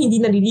ako nang hindi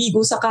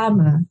naliligo sa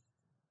kama,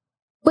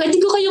 pwede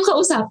ko kayong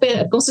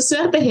kausapin at kung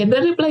suswertehin,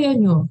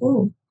 re-replyan nyo.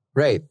 Oh.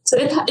 Right. So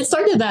it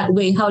started that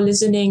way, how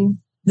listening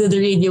to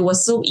the radio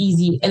was so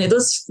easy and it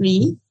was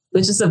free,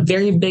 which is a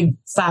very big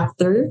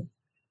factor.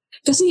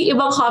 Kasi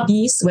ibang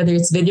hobbies, whether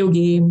it's video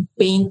game,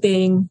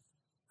 painting,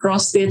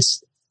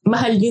 cross-stitch,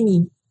 mahal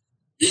yun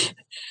eh.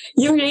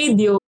 Yung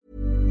radio.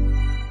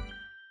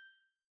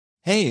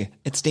 Hey,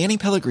 it's Danny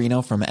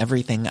Pellegrino from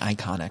Everything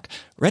Iconic.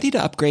 Ready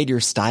to upgrade your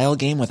style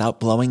game without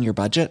blowing your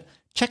budget?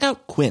 Check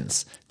out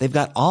Quince. They've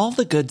got all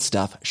the good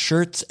stuff,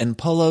 shirts and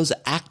polos,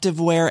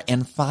 activewear,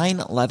 and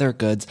fine leather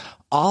goods,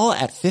 all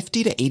at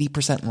 50 to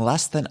 80%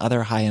 less than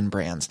other high-end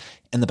brands.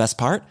 And the best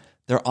part?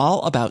 They're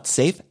all about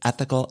safe,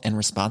 ethical, and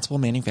responsible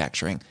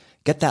manufacturing.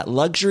 Get that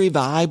luxury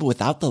vibe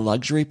without the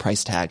luxury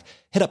price tag.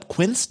 Hit up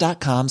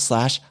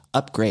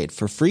quince.com/upgrade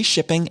for free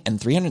shipping and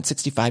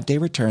 365-day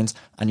returns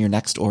on your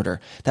next order.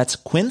 That's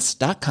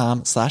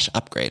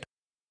quince.com/upgrade.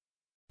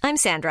 I'm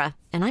Sandra,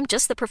 and I'm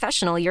just the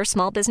professional your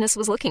small business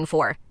was looking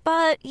for.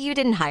 But you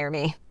didn't hire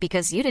me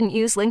because you didn't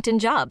use LinkedIn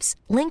Jobs.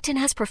 LinkedIn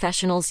has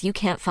professionals you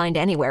can't find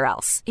anywhere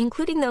else,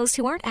 including those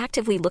who aren't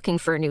actively looking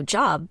for a new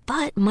job,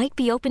 but might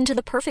be open to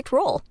the perfect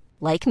role,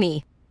 like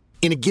me.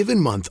 In a given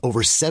month,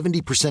 over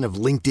 70% of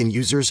LinkedIn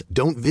users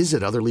don't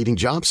visit other leading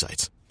job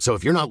sites. So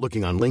if you're not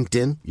looking on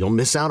LinkedIn, you'll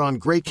miss out on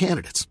great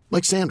candidates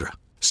like Sandra.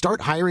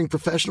 Start hiring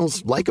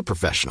professionals like a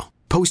professional.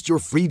 Post your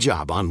free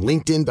job on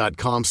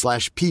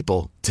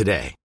linkedin.com/people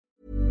today.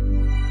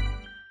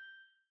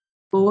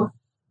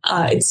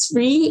 It's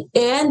free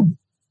and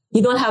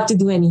you don't have to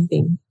do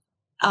anything.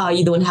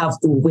 You don't have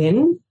to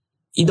win.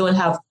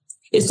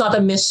 It's not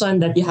a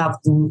mission that you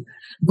have to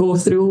go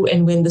through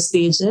and win the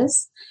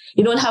stages.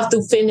 You don't have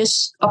to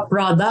finish a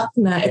product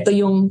na ito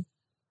yung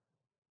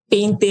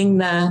painting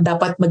na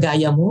dapat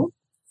magaya mo.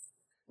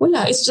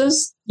 Wala. It's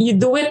just, you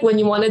do it when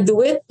you want to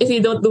do it. If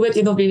you don't do it,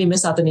 you don't really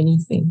miss out on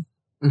anything.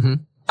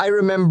 Mm-hmm. I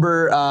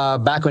remember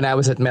back when I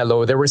was at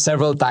Mello, there were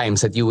several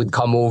times that you would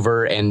come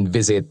over and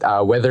visit,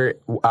 whether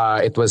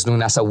it was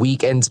nung nasa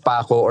weekends pa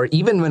ako or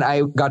even when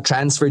I got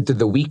transferred to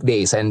the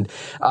weekdays. And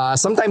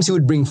sometimes you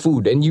would bring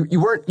food, and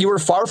you were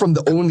far from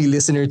the only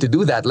listener to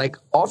do that. Like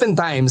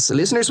oftentimes,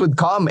 listeners would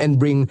come and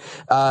bring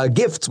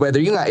gifts,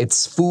 whether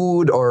it's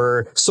food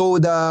or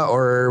soda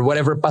or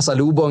whatever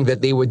pasalubong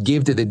that they would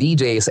give to the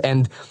DJs.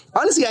 And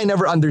honestly, I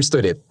never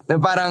understood it.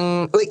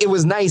 Parang, like, it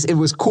was nice, it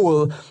was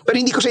cool, but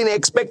hindi ko siya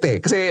na-expect eh.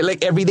 Kasi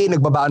like every day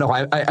nagbabaon ako.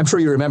 I'm sure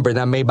you remember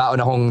na may baon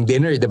akong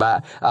dinner,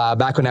 diba?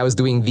 Back when I was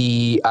doing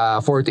the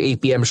 4 to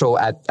 8 p.m. show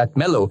at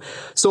Mello.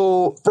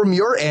 So from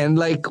your end,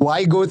 like,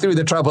 why go through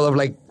the trouble of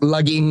like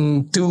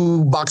lugging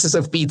 2 boxes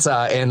of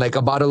pizza and like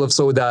a bottle of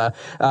soda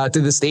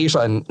to the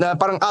station na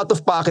parang out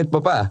of pocket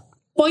pa?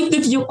 Point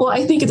of view ko,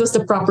 I think it was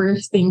the proper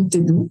thing to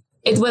do.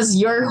 It was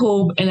your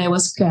home and I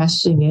was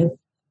crashing it.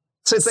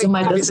 So it's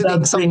like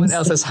visiting someone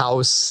else's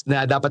house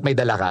na dapat may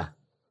dala ka.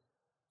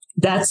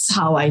 That's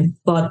how I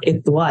thought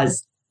it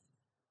was.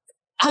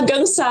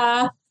 Hanggang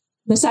sa,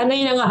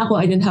 nasanay na nga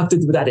ako, I didn't have to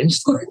do that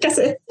anymore.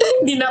 Kasi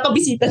hindi na ako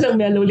bisita ng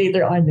Mello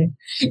later on eh.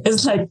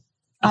 It's like,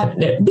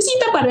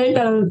 bisita pa rin,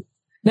 pero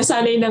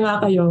nasanay na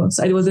nga kayo.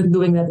 So I wasn't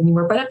doing that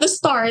anymore. But at the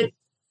start,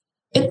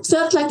 it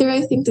felt like the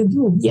right thing to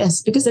do.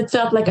 Yes, because it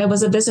felt like I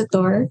was a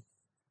visitor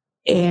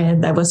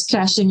and I was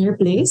crashing your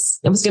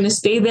place. I was going to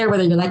stay there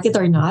whether you like it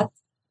or not.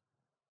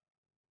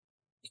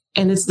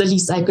 And it's the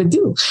least I could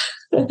do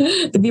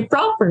to be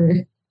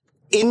proper.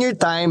 In your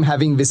time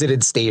having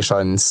visited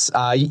stations,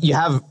 you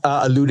have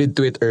alluded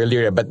to it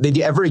earlier, but did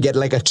you ever get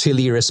like a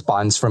chilly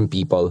response from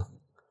people?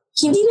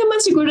 Hindi naman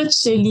siguro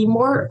chilly,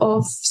 more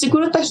of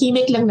siguro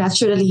tahimik lang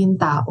naturally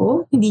yung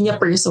tao. Hindi niya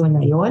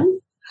persona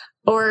yon.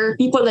 Or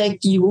people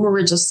like you who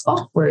were just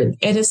awkward.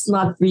 And it's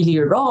not really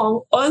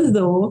wrong.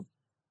 Although,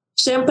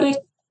 syempre,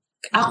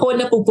 ako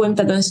na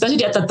pupunta doon,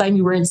 especially at the time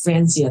we weren't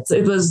friends yet. So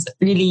it was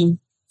really,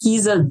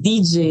 he's a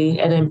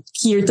DJ and I'm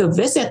here to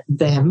visit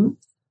them.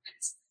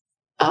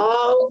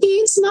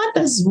 It's not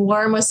as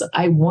warm as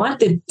I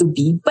wanted to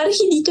be, but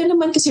hindi ka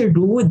naman kasi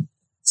rude.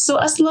 So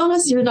as long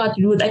as you're not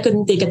rude, I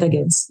couldn't take it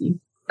against you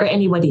or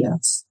anybody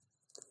else.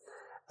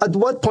 At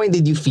what point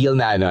did you feel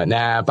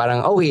na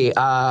parang, okay,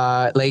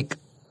 like,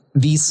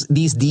 these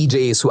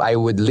DJs who I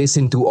would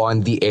listen to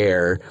on the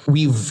air,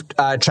 we've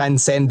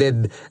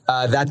transcended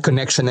that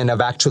connection and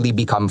have actually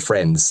become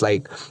friends.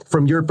 Like,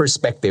 from your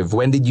perspective,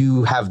 when did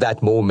you have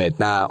that moment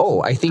na,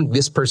 I think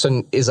this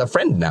person is a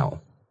friend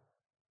now?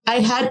 I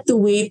had to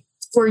wait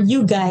for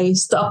you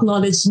guys to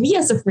acknowledge me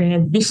as a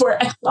friend before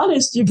I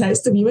acknowledged you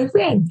guys to be my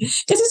friend.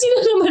 Kasi sino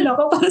naman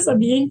ako para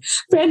sabihin,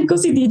 friend ko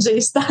si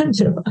DJ Stan,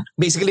 diba?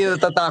 Basically,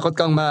 natatakot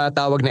kang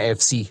matawag na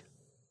FC.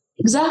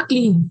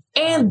 Exactly.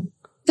 And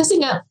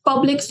kasi nga,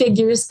 public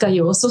figures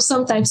kayo, so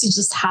sometimes you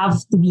just have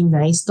to be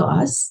nice to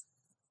us.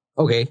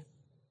 Okay.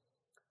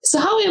 So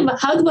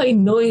how do I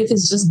know if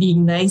it's just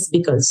being nice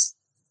because,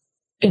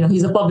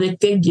 he's a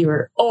public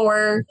figure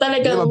or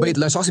talagang... Mabait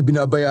lang siya kasi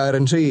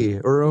binabayaran siya eh.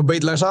 Or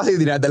mabait lang siya kasi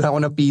dinadala ko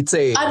ng pizza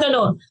eh. I don't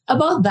know.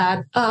 About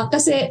that,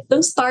 kasi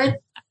nung start,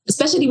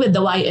 especially with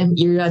the YM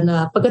era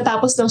na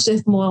pagkatapos ng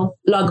shift mo,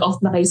 log off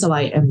na kayo sa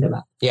YM,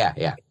 diba?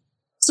 Yeah.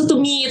 So to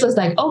me, it was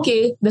like,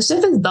 okay, the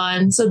shift is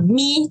done. So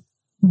me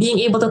being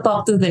able to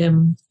talk to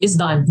them is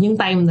done. Yung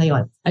time na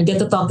yon. I get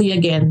to talk to you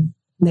again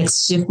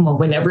next shift mo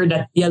whenever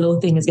that yellow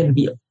thing is gonna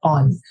be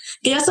on.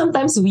 Kaya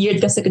sometimes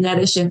weird kasi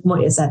kunyari shift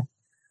mo is at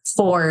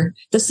 4,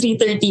 tas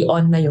 3:30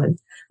 on na yon.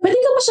 Pwede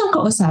ka pa siyang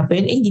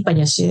kausapin, hindi pa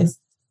niya shift.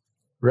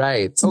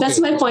 Right. So okay. That's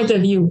my point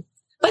of view.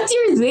 But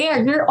you're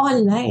there, you're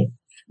online.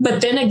 But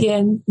then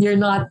again, you're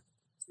not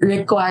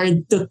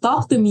required to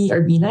talk to me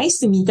or be nice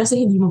to me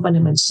kasi hindi mo pa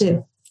naman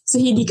shift. So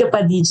hindi ka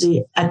pa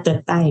DJ at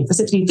that time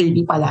kasi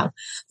 3:30 pa lang.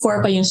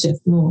 4 pa yung shift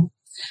mo.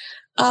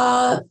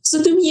 So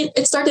to me,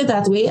 it started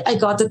that way.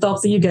 I got to talk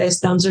to you guys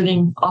down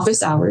during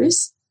office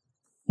hours.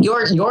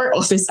 Your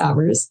office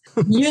hours.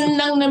 Yun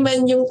lang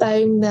naman yung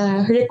time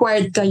na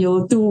required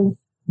kayo to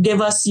give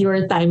us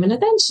your time and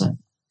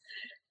attention.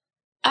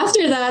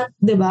 After that,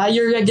 diba,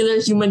 you're regular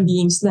human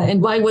beings na.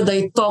 And why would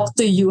I talk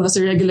to you as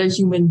a regular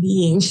human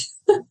being?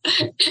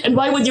 And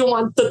why would you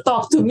want to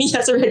talk to me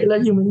as a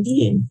regular human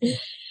being?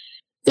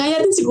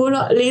 Kaya din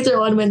siguro later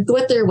on when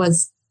Twitter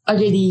was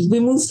already, we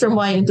moved from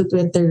YM to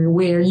Twitter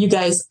where you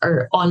guys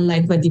are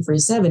online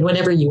 24/7,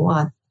 whenever you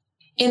want.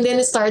 And then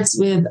it starts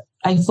with,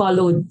 I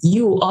followed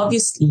you,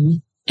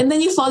 obviously. And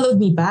then you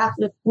followed me back.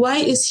 Like, why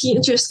is he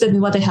interested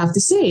in what I have to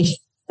say?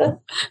 Or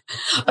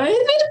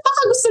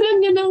baka gusto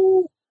lang niya ng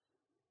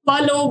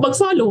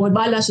mag-follow,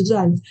 bahala siya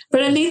dyan.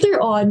 Pero later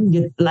on,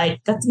 you'd like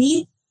a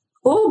tweet.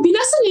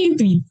 Binasa niya yung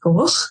tweet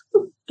ko.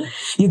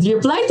 You'd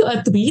reply to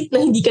a tweet na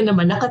hindi ka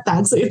naman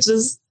nakatag. So it's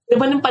just,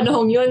 diba ng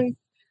panahong yun,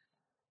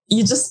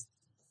 you just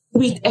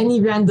tweet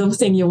any random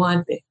thing you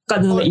want.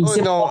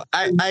 No.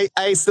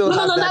 I still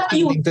have that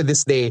feeling to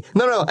this day.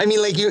 No. I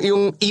mean, like,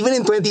 yung even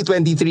in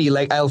 2023,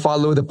 like, I'll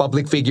follow the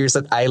public figures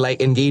that I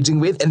like engaging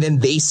with, and then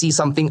they see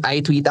something I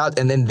tweet out,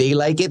 and then they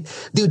like it.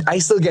 Dude, I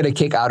still get a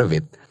kick out of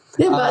it.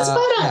 Diba?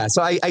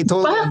 So I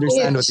totally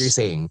understand what you're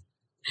saying.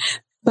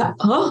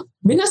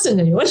 Binasa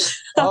na yun?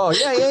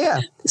 Yeah.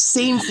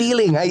 Same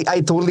feeling.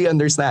 I totally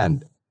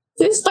understand.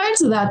 So it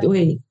starts that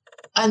way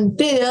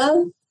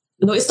until,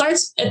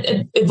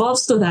 it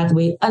evolves to that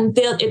way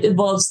until it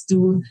evolves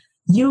to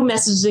you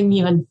messaging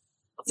me on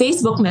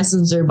Facebook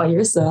Messenger by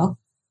yourself.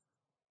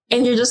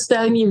 And you're just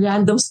telling me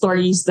random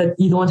stories that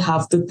you don't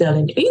have to tell.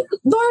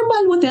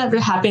 Normal, whatever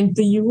happened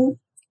to you.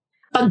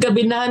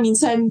 Paggabi na,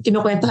 minsan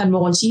kinukwentuhan mo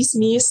kung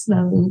chismis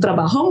ng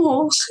trabaho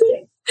mo.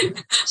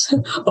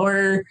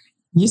 Or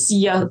you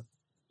see a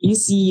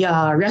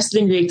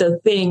wrestling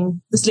related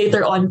thing, tapos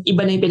later on,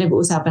 iba na yung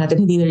pinag-uusapan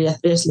natin, hindi na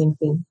wrestling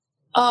thing.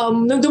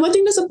 Nung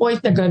dumating na sa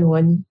point na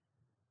ganun,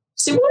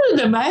 siguro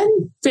naman,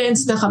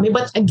 friends na kami.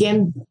 But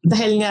again,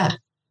 dahil nga,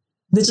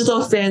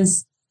 digital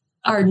friends,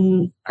 are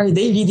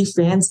they really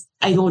friends?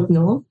 I don't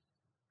know.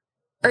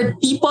 Are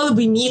people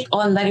we meet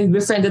online,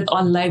 befriended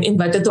online,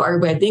 invited to our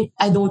wedding?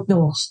 I don't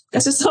know.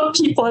 Kasi some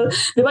people,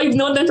 di ba, you've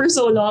known them for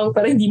so long,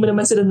 pero hindi mo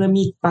naman sila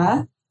na-meet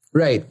pa.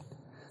 Right.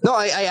 No,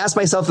 I ask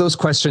myself those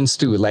questions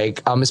too.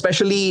 Like,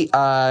 especially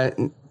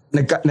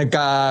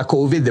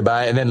nagka-COVID,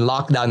 diba? And then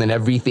lockdown and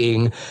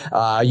everything.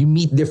 You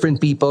meet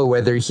different people,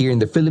 whether here in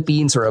the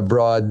Philippines or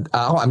abroad.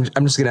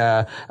 I'm just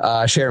gonna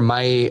share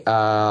my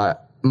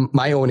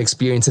own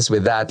experiences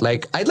with that.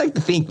 Like, I'd like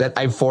to think that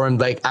I've formed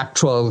like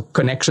actual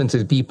connections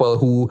with people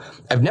who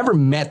I've never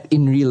met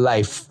in real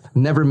life.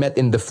 Never met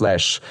in the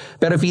flesh.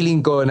 Pero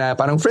feeling ko na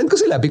parang friend ko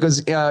sila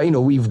because,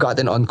 we've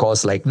gotten on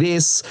calls like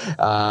this.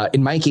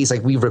 In my case,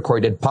 like, we've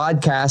recorded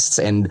podcasts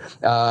and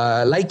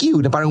like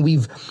you, na parang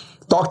we've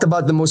talked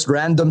about the most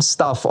random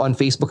stuff on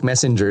Facebook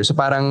Messenger. So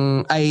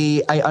parang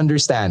I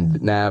understand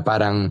na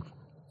parang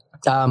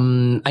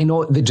I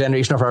know the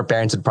generation of our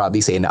parents would probably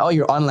say, "Oh,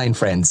 you're online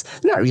friends.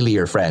 They're not really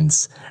your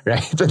friends,"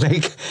 right? But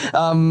like,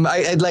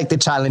 I'd like to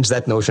challenge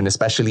that notion,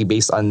 especially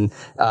based on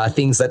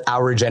things that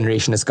our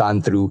generation has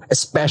gone through,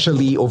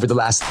 especially over the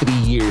last 3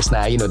 years.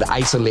 Now, the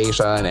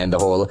isolation and the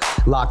whole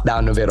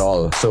lockdown of it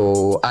all.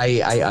 So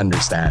I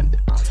understand.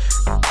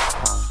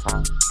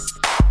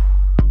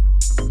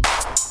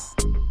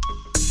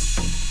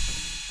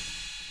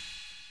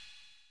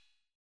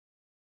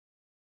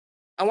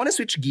 I want to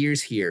switch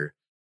gears here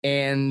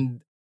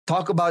and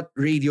talk about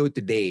radio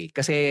today.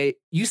 Kasi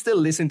you still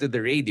listen to the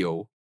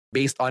radio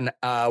based on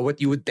what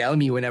you would tell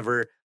me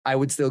whenever I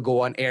would still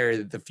go on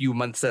air the few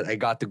months that I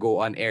got to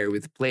go on air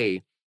with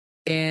Play.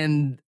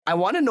 And I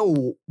want to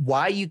know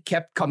why you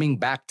kept coming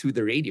back to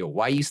the radio,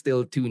 why you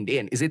still tuned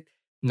in. Is it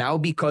now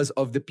because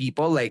of the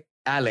people like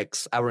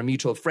Alex, our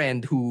mutual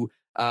friend, who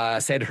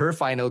said her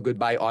final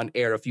goodbye on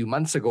air a few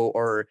months ago,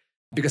 or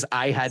because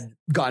I had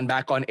gone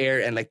back on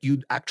air and like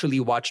you actually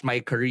watched my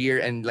career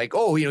and like,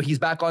 oh, he's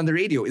back on the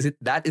radio. Is it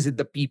that? Is it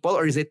the people,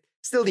 or is it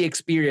still the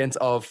experience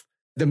of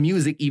the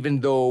music,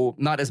 even though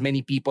not as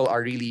many people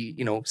are really,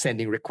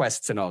 sending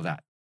requests and all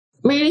that?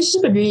 My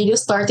relationship with radio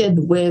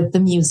started with the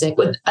music.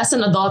 As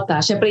an adult,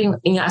 syempre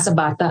yung as a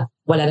bata,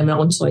 wala naman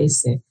akong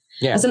choice eh.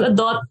 Yeah. As an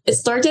adult, it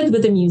started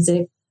with the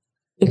music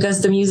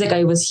because the music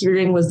I was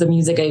hearing was the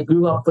music I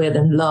grew up with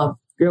and loved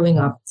growing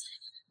up.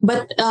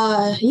 But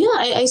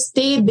I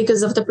stayed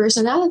because of the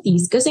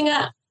personalities. Kasi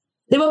nga,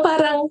 di ba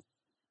parang,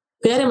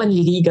 kaya naman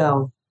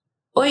manliligaw.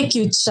 Uy,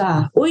 cute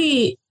siya.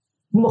 Uy,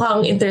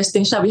 mukhang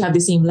interesting siya. We have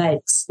the same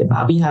likes.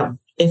 Diba? We have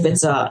the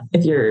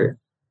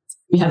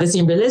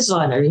same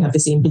religion or we have the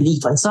same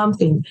belief on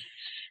something.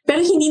 Pero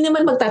hindi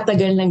naman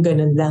magtatagal ng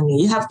ganun lang.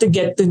 You have to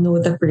get to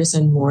know the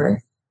person more.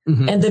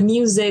 Mm-hmm. And the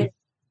music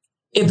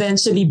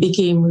eventually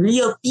became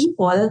real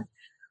people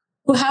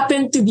who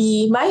happened to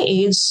be my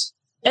age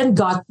and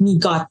got me.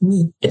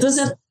 It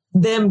wasn't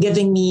them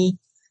giving me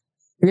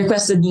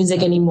requested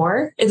music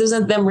anymore. It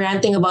wasn't them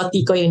ranting about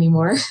Tikoy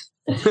anymore.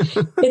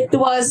 It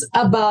was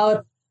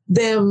about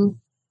them.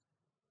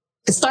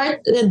 It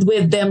started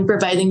with them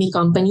providing me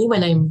company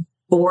when I'm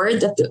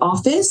bored at the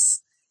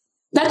office.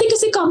 Dati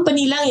kasi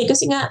company lang eh.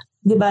 Kasi nga,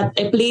 di ba,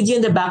 I played you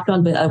in the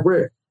background when I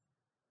work.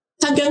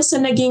 Hanggang sa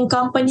naging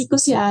company ko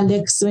si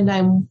Alex when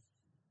I'm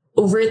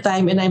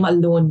overtime and I'm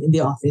alone in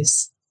the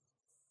office.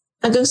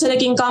 Hanggang sa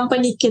naging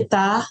company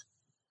kita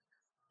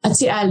at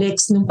si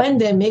Alex nung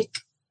pandemic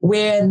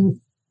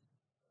when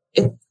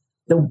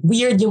the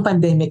weird yung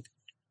pandemic.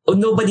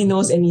 Nobody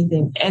knows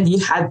anything and you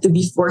had to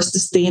be forced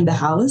to stay in the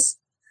house.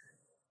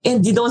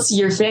 And you don't see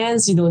your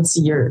friends, you don't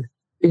see your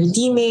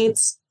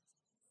teammates.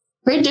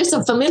 But there's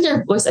a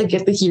familiar voice I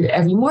get to hear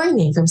every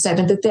morning from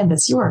 7 to 10,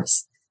 that's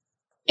yours.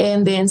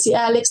 And then si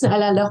Alex,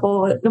 naalala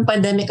ko, nung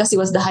pandemic kasi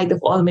was the height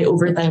of all my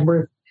overtime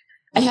work.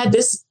 I had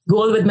this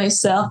goal with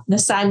myself na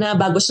sana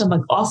bago siya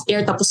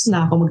mag-off-air tapos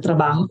na ako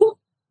magtrabaho.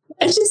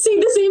 And she'd say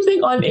the same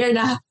thing on air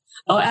na,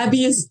 oh,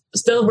 Abby is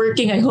still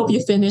working. I hope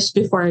you finish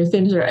before I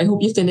finish, or I hope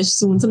you finish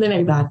soon. Something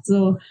like that.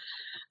 So,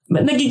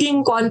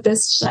 nagiging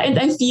contest siya. And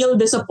I feel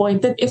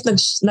disappointed if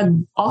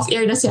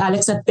nag-off-air na si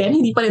Alex at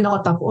 10, hindi pa rin ako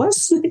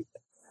tapos.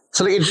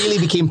 So it really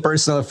became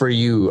personal for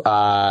you,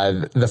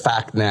 the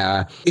fact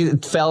na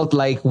it felt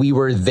like we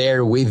were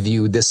there with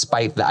you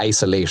despite the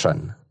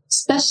isolation.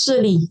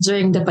 Especially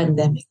during the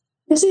pandemic.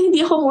 Kasi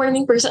hindi ako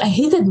morning person. I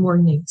hated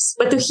mornings.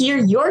 But to hear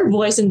your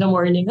voice in the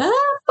morning,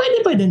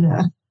 pwede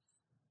na.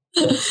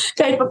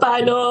 Kahit pa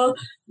paano,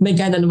 may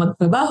gana na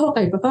magtrabaho.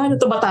 Kahit pa paano,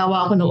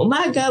 tumatawa ako ng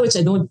umaga, which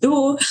I don't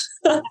do.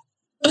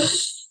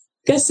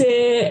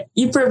 Kasi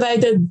you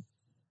provided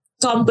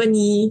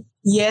company,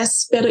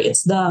 yes, pero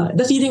it's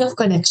the feeling of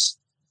connection.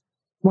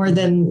 More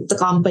than the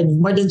company,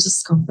 more than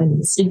just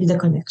company. It's really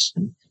the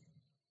connection.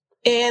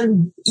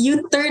 And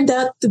you turned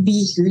out to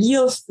be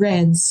real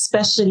friends,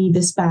 especially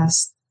this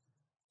past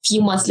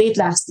few months, late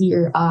last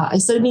year. I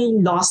suddenly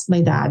lost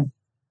my dad.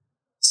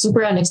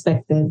 Super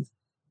unexpected.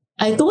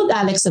 I told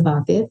Alex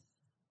about it.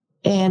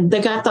 And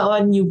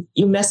nagkataon,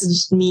 you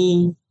messaged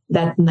me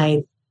that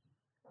night.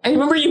 I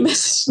remember you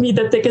messaged me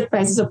the ticket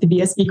prices of the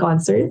BSP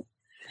concert.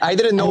 I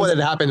didn't know what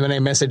had happened when I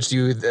messaged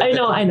you. I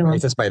know.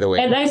 Prices, by the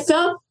way. And I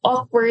felt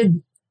awkward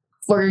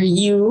for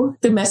you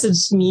to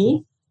message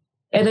me.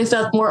 And I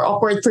felt more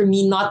awkward for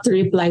me not to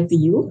reply to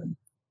you.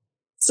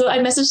 So I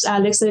messaged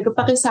Alex, sabi ko,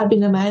 pakisabi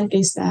naman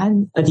kay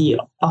Stan. Adi,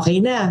 okay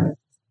na.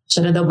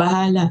 Siya na daw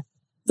bahala.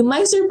 To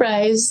my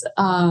surprise,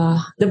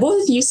 the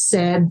both of you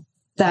said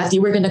that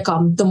you were gonna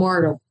come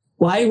tomorrow.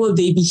 Why will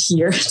they be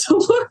here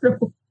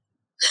tomorrow?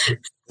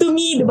 To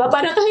me, di ba?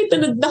 Parang kahit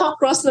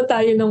naka-cross na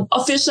tayo ng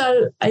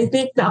official, I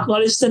think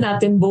na-acknowledge na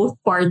natin both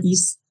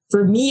parties.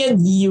 For me and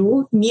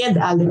you, me and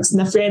Alex,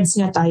 na friends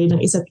nga tayo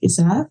ng isa't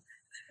isa.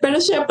 Pero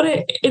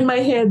syempre, in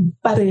my head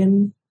pa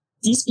rin,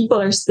 these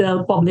people are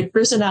still public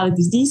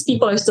personalities. These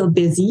people are still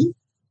busy.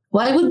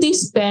 Why would they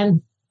spend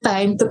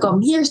time to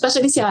come here?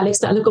 Especially si Alex,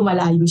 na alam ko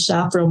malayo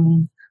siya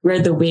from where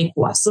the wake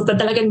was. So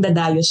talagang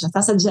dadayo siya.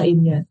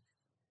 Sasadyain niya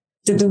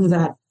to do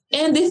that.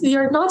 And if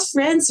you're not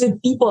friends with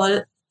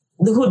people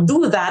who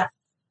do that,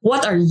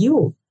 what are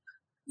you?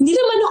 Hindi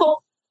naman ako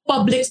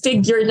public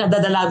figure na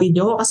dadalawin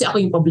nyo kasi ako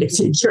yung public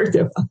figure,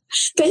 di ba?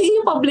 Kaya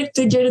yung public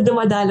figure na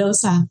dumadalaw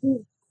sa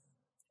akin.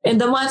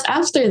 And the month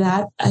after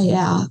that,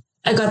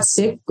 I got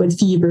sick with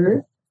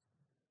fever.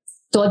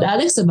 Told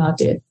Alex about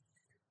it.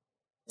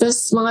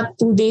 Tapos mga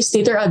 2 days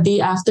later, a day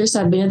after,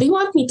 sabi niya, they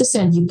want me to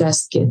send you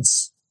test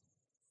kits.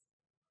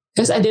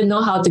 Because I didn't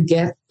know how to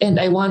get,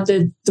 and I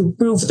wanted to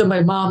prove to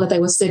my mom that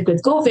I was sick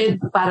with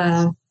COVID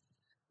para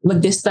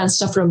mag-distance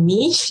siya from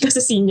me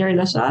kasi senior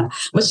na siya.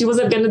 But she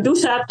wasn't gonna do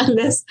that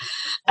unless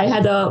I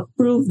had a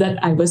proof that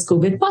I was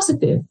COVID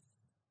positive.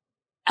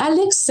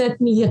 Alex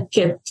sent me a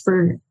kit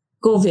for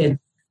COVID.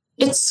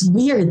 It's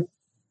weird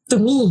to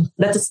me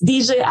that it's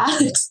DJ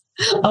Alex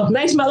of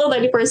Nice Mellow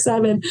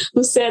 94.7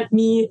 who sent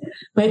me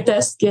my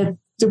test kit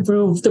to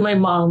prove to my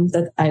mom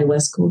that I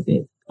was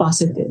COVID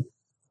positive.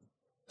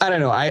 I don't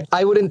know.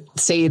 I wouldn't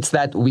say it's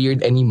that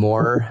weird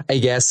anymore, I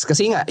guess.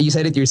 Kasi nga, you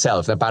said it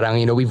yourself, na parang,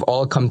 you know, we've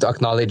all come to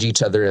acknowledge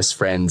each other as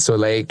friends. So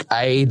like,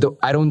 I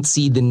don't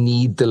see the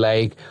need to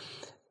like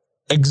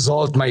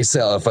exalt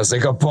myself as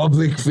like a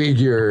public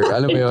figure.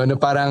 Alam mo yun, na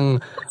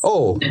parang,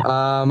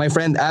 my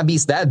friend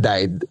Abby's dad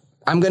died.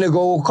 I'm gonna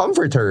go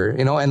comfort her,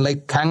 you know, and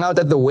like hang out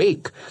at the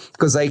wake.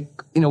 Because like,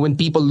 you know, when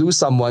people lose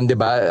someone,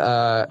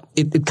 diba,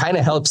 it kind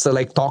of helps to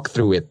like talk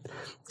through it.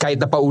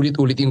 Kahit na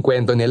paulit-ulit yung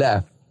kwento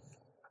nila.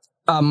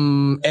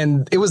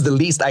 And it was the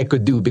least I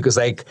could do because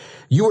like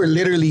you were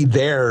literally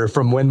there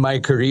from when my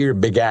career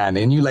began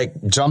and you like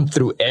jumped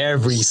through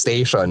every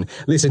station,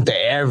 listened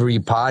to every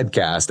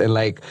podcast. And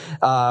like,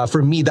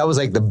 for me, that was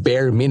like the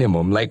bare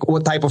minimum. Like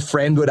what type of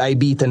friend would I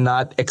be to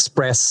not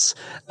express,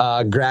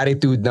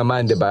 gratitude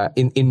naman, diba?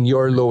 In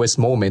your lowest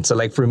moment. So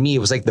like for me, it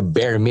was like the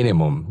bare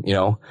minimum, you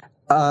know?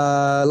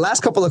 Last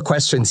couple of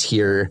questions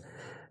here.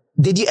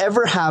 Did you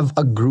ever have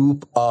a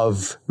group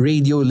of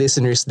radio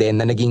listeners then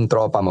na naging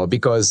tropa mo?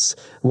 Because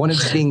one of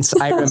the things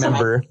I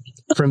remember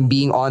from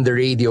being on the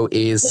radio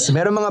is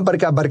meron mga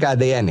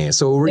barka-barkada yan eh.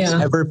 So were you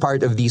ever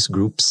part of these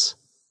groups?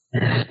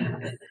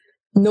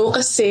 No,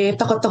 kasi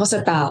takot ako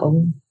sa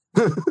tao.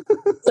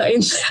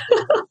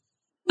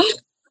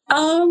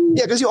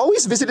 Yeah, because you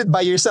always visited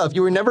by yourself.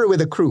 You were never with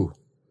a crew.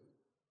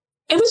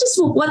 It was just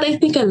what I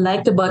think I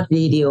liked about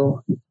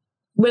radio.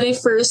 When I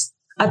first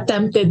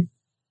attempted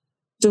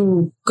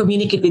to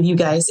communicate with you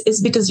guys is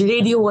because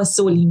radio was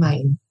solely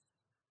mine.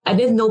 I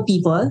didn't know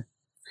people.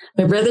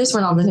 My brothers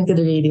were not listening to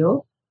the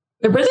radio.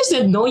 My brothers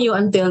didn't know you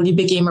until you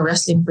became a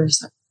wrestling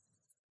person.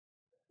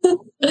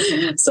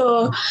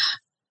 So,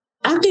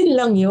 akin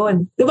lang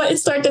yun. Diba? It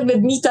started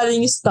with me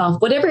telling you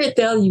stuff. Whatever I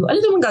tell you, ano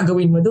naman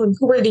gagawin mo dun?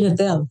 Who are you gonna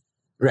tell?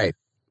 Right.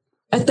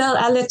 I tell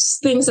Alex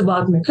things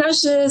about my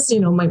crushes, you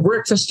know, my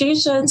work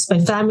frustrations,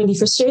 my family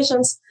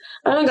frustrations.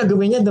 Ano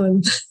gagawin niya dun?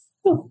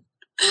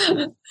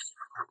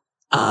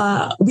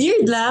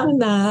 Weird lang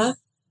na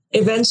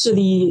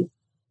eventually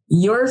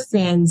your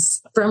friends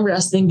from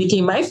wrestling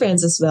became my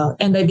friends as well.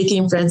 And I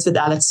became friends with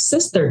Alex's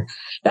sister.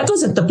 That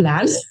wasn't the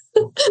plan.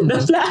 The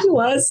plan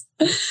was,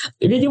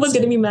 radio was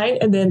going to be mine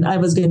and then I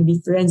was going to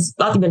be friends.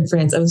 Not even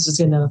friends. I was just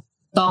going to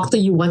talk to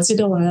you once in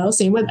a while.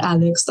 Same with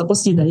Alex.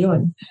 Tapos yun na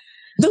yun.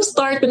 Those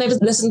start when I was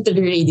listening to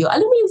the radio.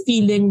 Alam mo yung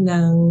feeling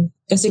ng,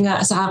 kasi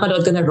nga sa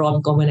kakanood ka na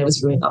rom-com when I was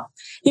growing up.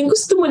 Yung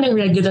gusto mo ng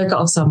regular ka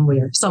of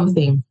somewhere,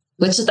 something.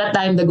 Which at that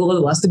time, the goal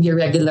was to be a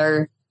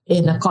regular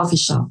in a coffee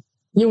shop.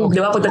 Yung,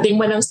 di ba, pagdating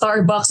mo ng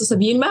Starbucks,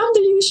 sabihin, ma'am,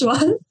 the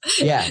usual.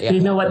 Yeah.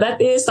 You know what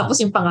that is? Tapos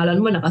yung pangalan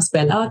mo,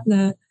 naka-spell out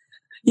na.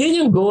 Yun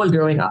yung goal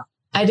growing up.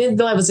 I didn't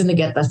know I was gonna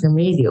get that from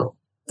radio.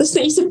 Tapos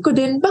naisip ko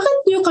din,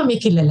 bakit nyo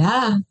kami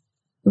kilala?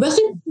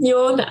 Bakit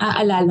nyo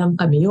naaalala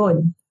kami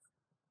yun?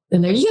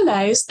 Then I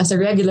realized, as a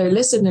regular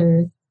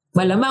listener,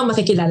 malamang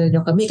makikilala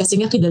nyo kami kasi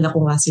nga kilala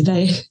ko nga sila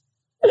eh.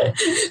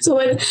 So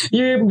when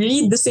you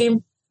read the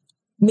same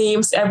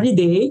names every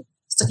day,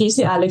 sa case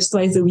ni Alex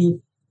twice a week,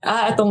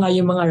 ito nga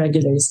yung mga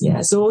regulars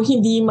niya. So,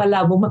 hindi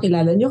malabo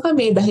makilala niyo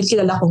kami dahil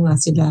kilala ko nga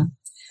sila.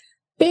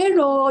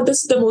 Pero,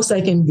 that's the most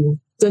I can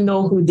do to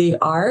know who they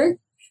are,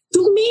 to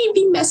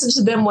maybe message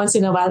them once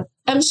in a while.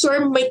 I'm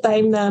sure may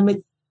time na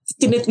may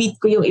tinitweet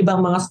ko yung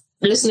ibang mga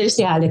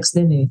listeners ni Alex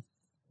din eh.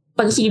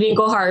 Pag feeling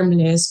ko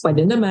harmless,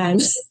 pwede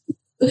naman.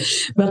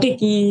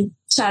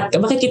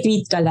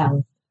 Makikitweet ka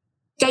lang.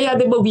 Kaya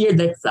di ba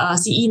weird, like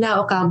si Ina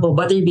Ocampo,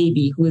 Butter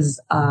Baby, who's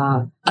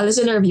a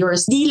listener of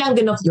yours, di lang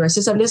din of yours.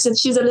 She's a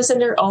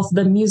listener of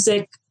the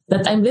music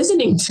that I'm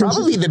listening to.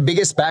 Probably the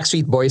biggest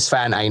Backstreet Boys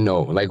fan I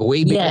know, like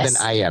way bigger than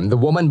I am.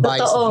 The woman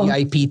buys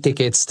VIP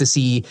tickets to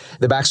see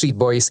the Backstreet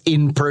Boys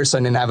in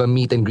person and have a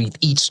meet and greet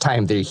each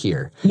time they're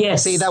here.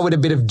 Yes. I say that with a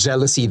bit of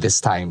jealousy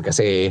this time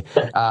kasi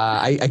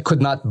I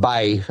could not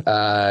buy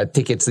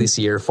tickets this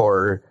year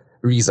for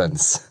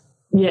reasons.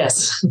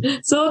 Yes.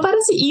 So,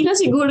 parang si Ina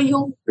siguro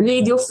yung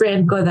radio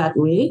friend ko that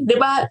way.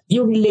 Diba,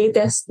 yung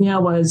latest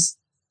niya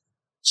was,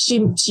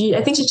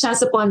 I think she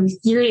chanced upon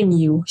hearing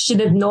you. She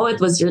didn't know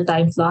it was your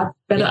time slot.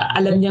 Pero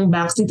alam niyang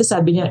Backstreet.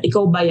 Sabi niya,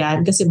 ikaw ba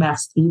yan? Kasi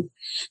Backstreet.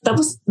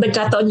 Tapos,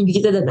 nagkataon yung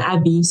kita na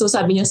Abby. So,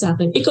 sabi niya sa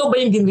akin, ikaw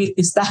ba yung ginreat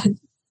ni Stan?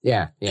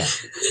 Yeah.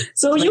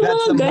 So Like yung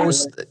that's the mga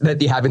most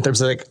that you have in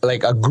terms of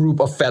like a group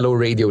of fellow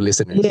radio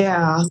listeners.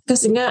 Yeah.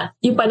 Kasi nga,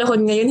 yung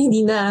panahon ngayon,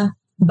 hindi na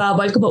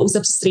bawal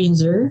kumausap sa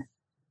stranger.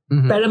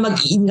 Pero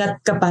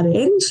mag-iingat ka pa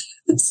rin.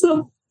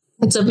 So,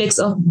 it's a mix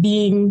of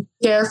being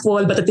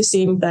careful but at the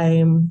same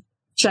time,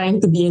 trying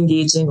to be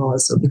engaging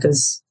also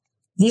because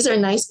these are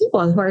nice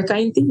people who are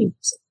kind to you.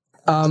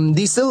 Do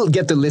you still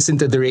get to listen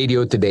to the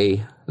radio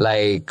today?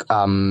 Like,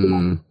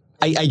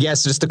 I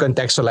guess just to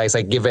contextualize,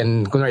 like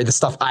given the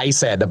stuff I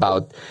said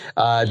about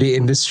the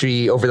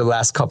industry over the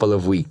last couple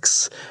of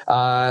weeks,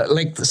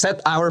 like set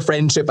our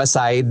friendship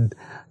aside,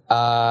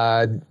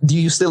 do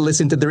you still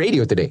listen to the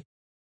radio today?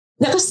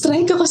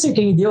 Naka-strike ako sa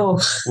radio.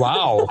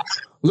 Wow.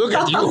 Look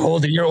at you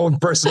holding your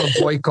own personal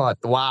boycott.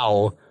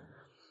 Wow.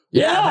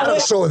 Yeah, that'll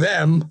show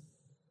them.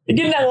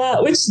 Yun na nga,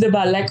 which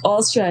diba, like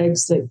all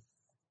strikes, like,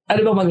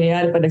 ano ba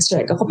mangyayari pag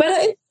nag-strike ako?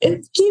 Pero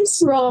it came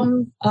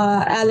from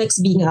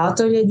Alex being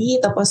out already,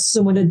 tapos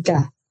sumunod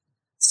ka.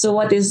 So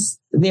what is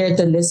there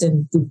to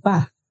listen to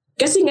pa?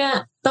 Kasi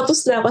nga,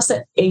 tapos na ako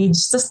sa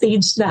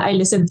stage na I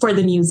listened for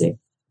the music.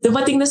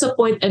 Dumating na sa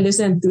point I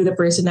listened to the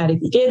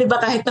personality. Kaya diba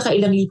kahit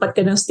nakailang lipat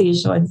ka ng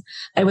station,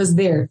 I was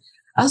there.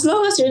 As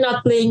long as you're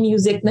not playing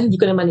music na hindi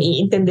ko naman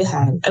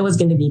iintindihan, I was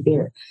gonna be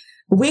there.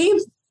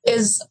 Wave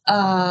is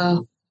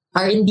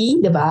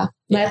R&B, diba?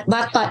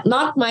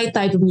 Not my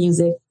type of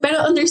music. Pero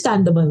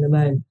understandable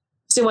naman.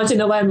 Kasi once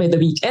in a while, may The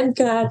Weeknd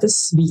ka,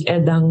 tapos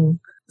Weeknd ang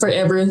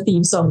forever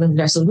theme song ng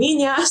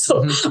WrestleMania.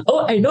 So,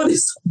 I know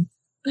this song.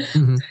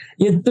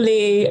 You'd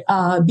play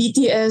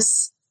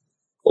BTS.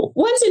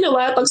 Once in a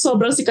while, pag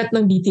sobrang sikat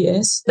ng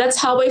BTS, that's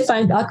how I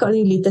find out kung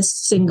ano yung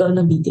latest single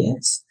ng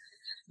BTS.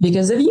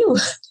 Because of you.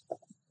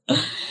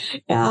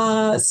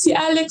 Si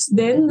Alex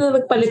din,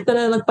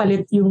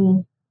 nagpalit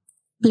yung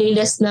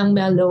playlist ng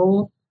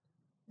Mellow.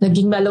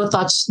 Naging mellow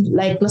touch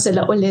like na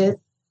sila ulit.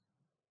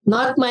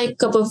 Not my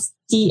cup of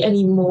tea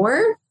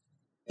anymore.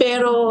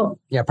 Pero...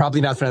 Yeah,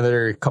 probably not for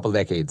another couple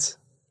decades.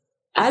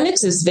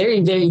 Alex is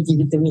very, very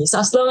dear to me. So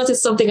as long as it's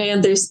something I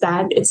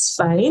understand, it's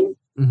fine.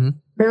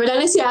 Pero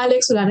wala na si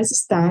Alex, wala na si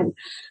Stan.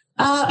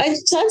 I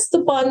chanced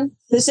upon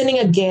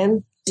listening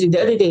again the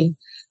other day.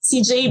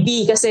 Si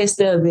JB kasi is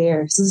still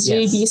there. So si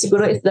JB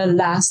siguro is the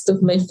last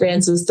of my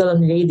friends who's still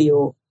on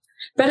radio.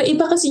 Pero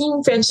iba kasi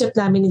yung friendship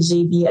namin ni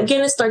JB.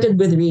 Again, I started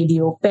with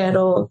radio,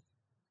 pero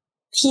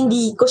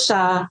hindi ko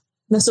siya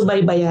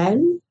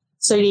nasubaybayan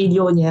sa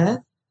radio niya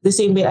the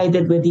same way I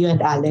did with you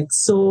and Alex.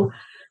 So,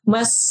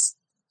 mas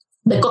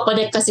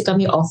nagko-connect kasi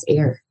kami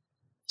off-air.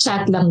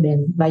 Chat lang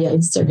din via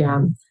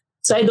Instagram.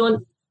 So, I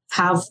don't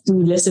have to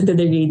listen to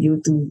the radio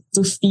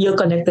to feel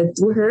connected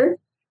to her.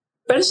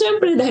 Pero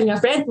syempre, dahil nga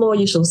friend mo,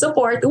 you show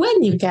support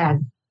when you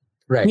can.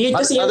 Right.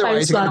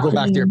 Otherwise, you're going to go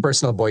back to your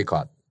personal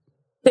boycott.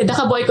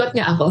 Naka-boycott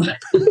nga ako.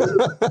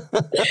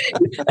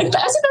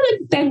 Nagtaas ito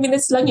 10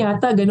 minutes lang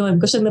yata, ganun.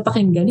 Ko siya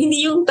napakinggan.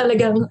 Hindi yung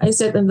talagang I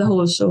sat on the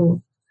whole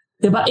show.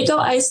 Diba? Ikaw,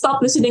 I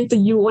stopped listening to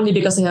you only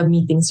because I have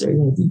meetings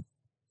already.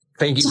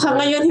 Thank you. So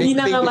ngayon, hindi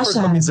na nga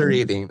masyado. For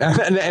commiserating.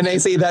 And I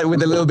say that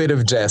with a little bit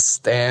of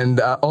jest and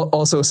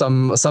also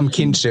some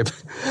kinship.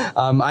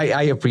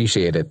 I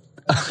appreciate it.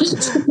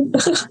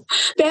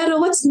 Pero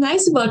what's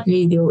nice about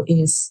radio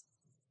is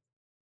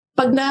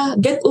pag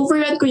na-get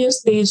overrun ko yung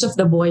stage of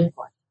the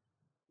boycott,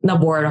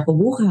 na-bore ako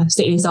bukas,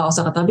 nainis ako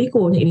sa katabi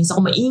ko, nainis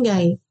ako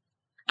maingay.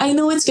 I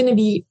know it's gonna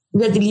be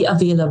readily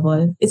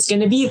available. It's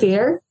gonna be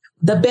there.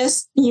 The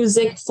best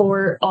music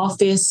for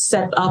office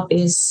setup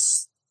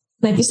is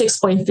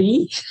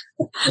 96.3.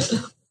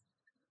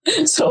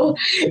 So,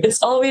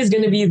 it's always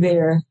gonna be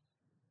there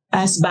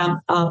as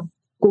backup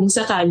kung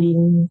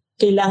sakaling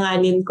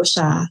kailanganin ko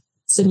siya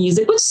sa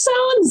music, which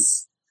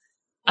sounds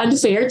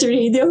unfair to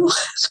radio.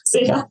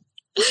 Kasi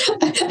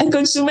I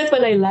consume it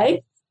when I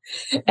like,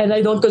 and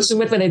I don't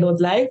consume it when I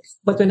don't like.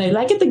 But when I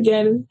like it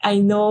again, I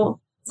know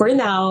for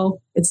now,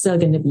 it's still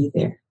going to be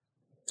there.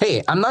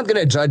 Hey, I'm not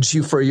going to judge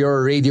you for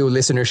your radio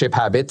listenership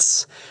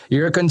habits.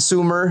 You're a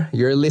consumer,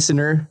 you're a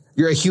listener,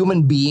 you're a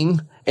human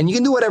being, and you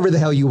can do whatever the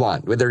hell you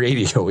want with the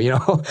radio, you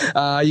know?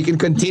 You can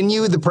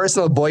continue the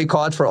personal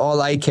boycott for all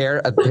I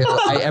care until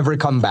I ever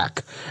come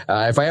back.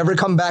 If I ever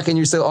come back and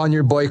you're still on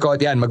your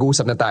boycott, yan,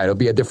 mag-uusap na tayo. It'll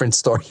be a different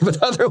story.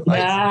 But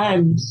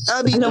otherwise,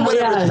 do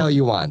whatever the hell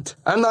you want.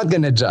 I'm not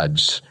gonna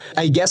judge.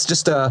 I guess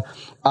just to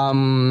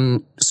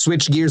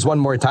switch gears one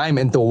more time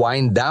and to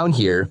wind down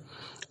here,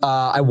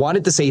 I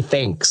wanted to say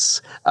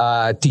thanks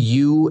to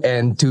you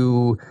and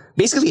to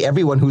basically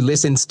everyone who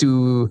listens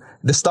to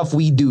the stuff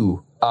we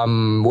do.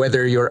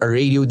 Whether you're a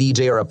radio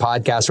DJ or a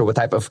podcast or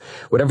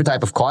whatever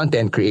type of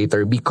content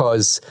creator,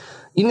 because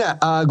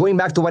going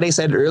back to what I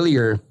said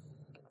earlier,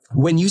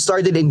 when you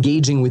started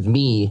engaging with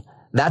me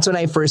that's when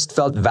I first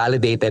felt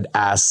validated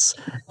as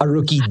a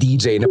rookie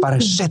DJ na parang,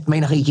 shit,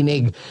 may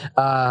nakikinig.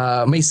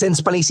 May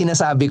sense pala yung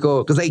sinasabi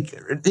ko. Because like,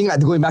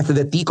 going back to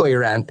the Tikoy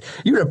rant,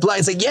 you reply,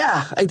 it's like,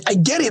 yeah, I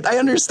get it, I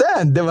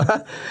understand.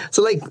 Diba?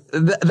 So like,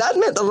 that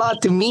meant a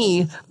lot to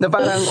me na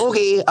parang,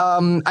 okay,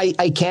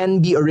 I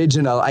can be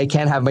original, I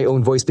can have my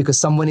own voice because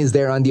someone is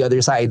there on the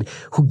other side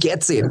who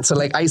gets it. So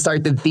like, I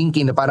started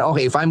thinking na parang,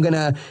 okay, if I'm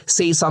gonna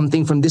say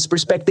something from this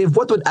perspective,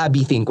 what would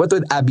Abby think? What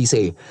would Abby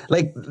say?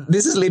 Like,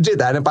 this is legit,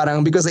 na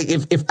parang, because like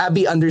if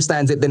Abby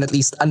understands it, then at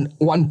least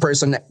one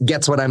person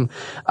gets what I'm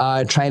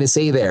trying to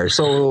say there.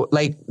 So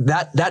like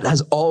that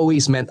has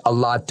always meant a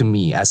lot to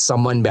me as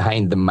someone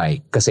behind the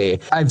mic. Kasi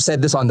I've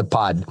said this on the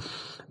pod.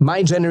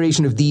 My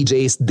generation of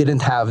DJs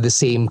didn't have the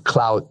same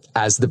clout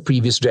as the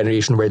previous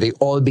generation where they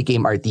all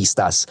became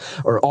artistas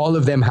or all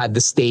of them had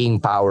the staying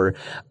power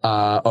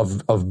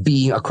of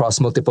being across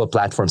multiple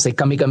platforms. Like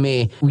kami,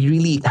 we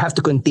really have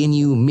to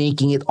continue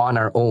making it on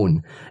our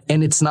own.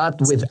 And it's not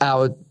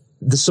without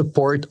the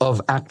support of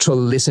actual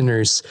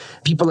listeners,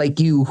 people like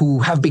you who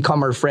have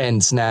become our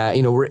friends na,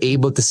 you know, we're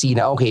able to see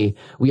now, okay,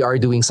 we are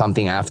doing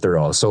something after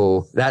all.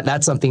 So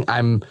that's something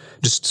I'm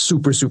just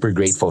super, super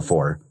grateful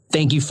for.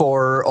 Thank you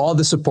for all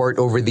the support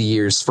over the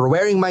years, for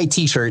wearing my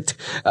t-shirt,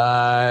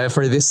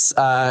 for this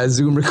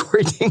Zoom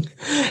recording,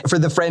 for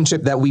the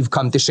friendship that we've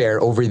come to share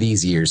over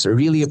these years. I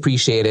really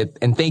appreciate it.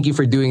 And thank you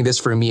for doing this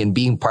for me and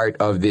being part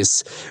of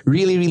this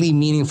really, really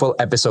meaningful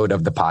episode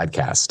of the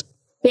podcast.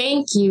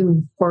 Thank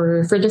you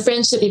for the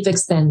friendship you've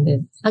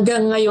extended.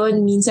 Hanggang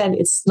ngayon, minsan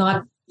it's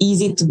not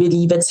easy to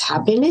believe it's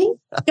happening.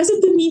 Kasi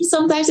to me,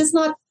 sometimes it's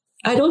not,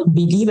 I don't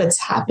believe it's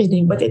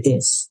happening, but it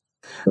is.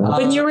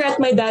 When you were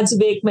at my dad's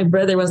wake, my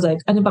brother was like,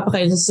 ano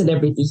papakain sa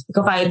celebrity?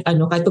 Ikaw kahit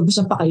huwag mo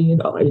siyang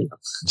pakainin, okay.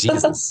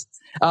 Jesus.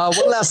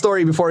 One last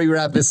story before we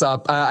wrap this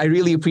up. I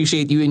really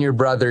appreciate you and your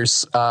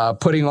brothers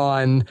putting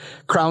on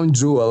Crown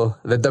Jewel,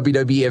 the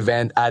WWE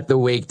event at the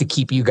wake to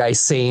keep you guys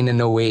sane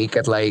and awake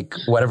at like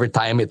whatever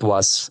time it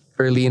was,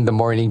 early in the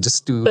morning,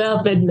 just to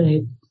 12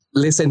 midnight.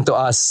 Listen to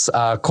us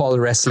call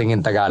wrestling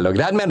in Tagalog.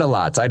 That meant a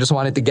lot. So I just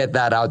wanted to get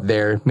that out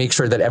there, make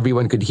sure that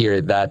everyone could hear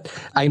it. That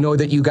I know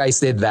that you guys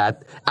did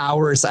that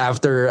hours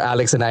after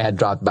Alex and I had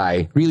dropped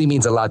by. Really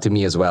means a lot to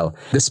me as well.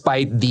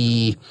 Despite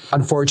the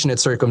unfortunate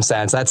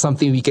circumstance, that's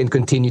something we can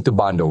continue to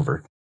bond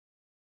over.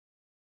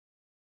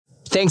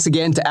 Thanks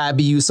again to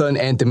Abby Yuson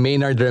and to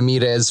Maynard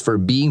Ramirez for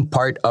being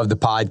part of the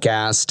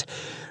podcast.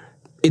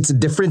 It's a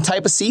different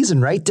type of season,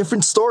 right?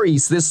 Different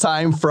stories, this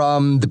time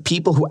from the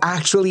people who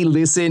actually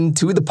listen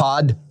to the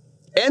pod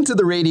and to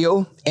the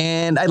radio.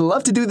 And I'd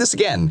love to do this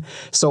again.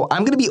 So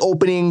I'm going to be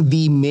opening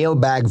the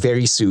mailbag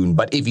very soon.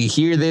 But if you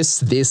hear this,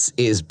 this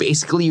is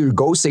basically your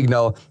go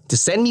signal to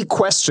send me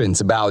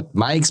questions about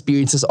my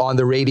experiences on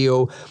the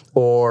radio,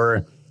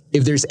 or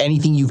if there's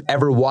anything you've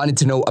ever wanted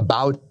to know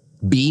about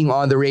being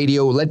on the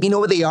radio. Let me know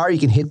what they are. You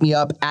can hit me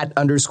up at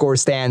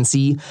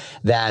 @StanC.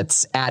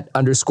 That's at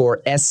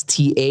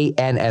 @STANSY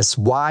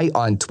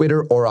on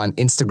Twitter or on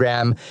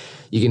Instagram.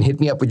 You can hit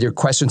me up with your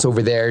questions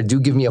over there. Do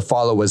give me a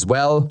follow as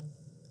well.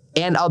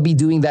 And I'll be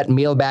doing that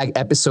mailbag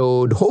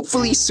episode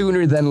hopefully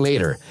sooner than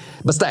later.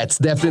 But that's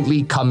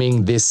definitely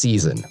coming this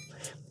season.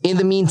 In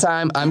the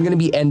meantime, I'm going to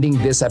be ending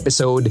this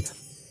episode.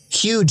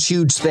 Huge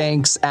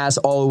thanks, as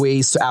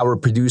always, to our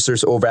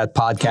producers over at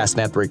Podcast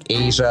Network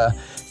Asia,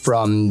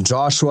 from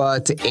Joshua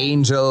to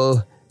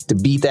Angel to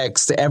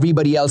BTEX to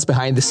everybody else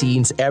behind the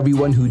scenes,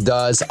 everyone who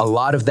does a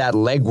lot of that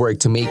legwork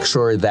to make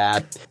sure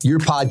that your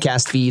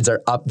podcast feeds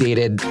are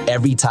updated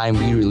every time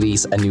we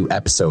release a new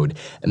episode.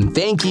 And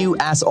thank you,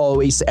 as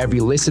always, to every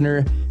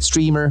listener,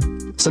 streamer,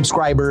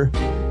 subscriber,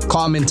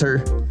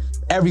 commenter,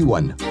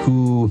 everyone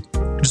who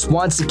just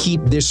wants to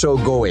keep this show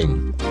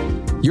going.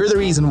 You're the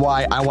reason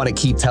why I want to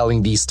keep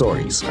telling these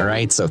stories, all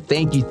right? So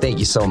thank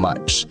you so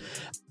much.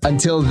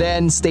 Until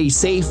then, stay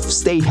safe,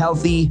 stay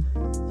healthy,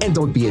 and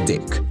don't be a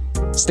dick.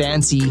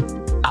 StanC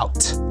out.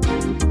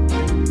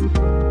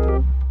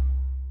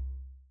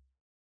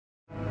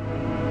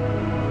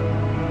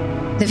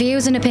 The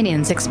views and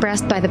opinions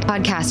expressed by the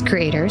podcast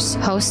creators,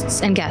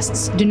 hosts, and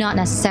guests do not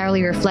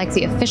necessarily reflect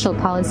the official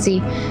policy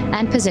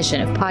and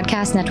position of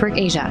Podcast Network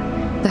Asia,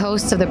 the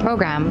hosts of the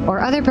program, or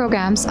other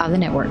programs of the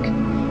network.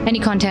 Any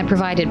content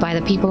provided by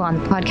the people on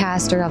the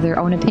podcast are of their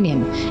own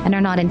opinion and are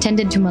not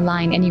intended to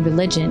malign any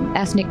religion,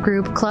 ethnic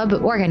group, club,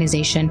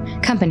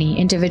 organization, company,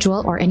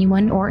 individual, or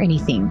anyone or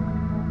anything.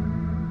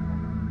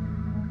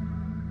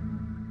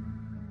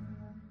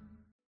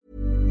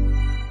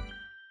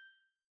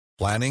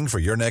 Planning for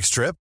your next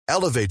trip?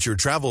 Elevate your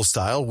travel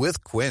style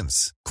with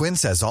Quince.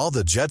 Quince has all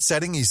the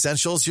jet-setting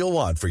essentials you'll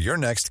want for your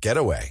next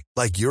getaway,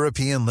 like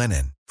European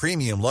linen,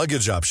 premium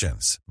luggage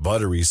options,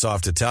 buttery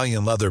soft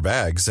Italian leather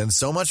bags, and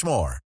so much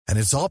more. And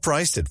it's all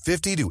priced at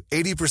 50 to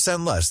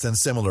 80% less than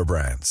similar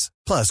brands.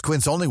 Plus,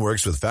 Quince only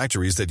works with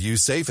factories that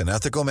use safe and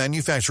ethical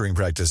manufacturing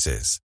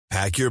practices.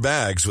 Pack your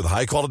bags with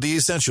high-quality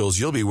essentials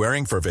you'll be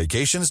wearing for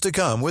vacations to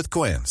come with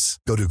Quince.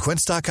 Go to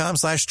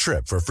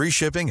quince.com/trip for free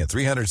shipping and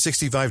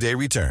 365-day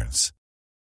returns.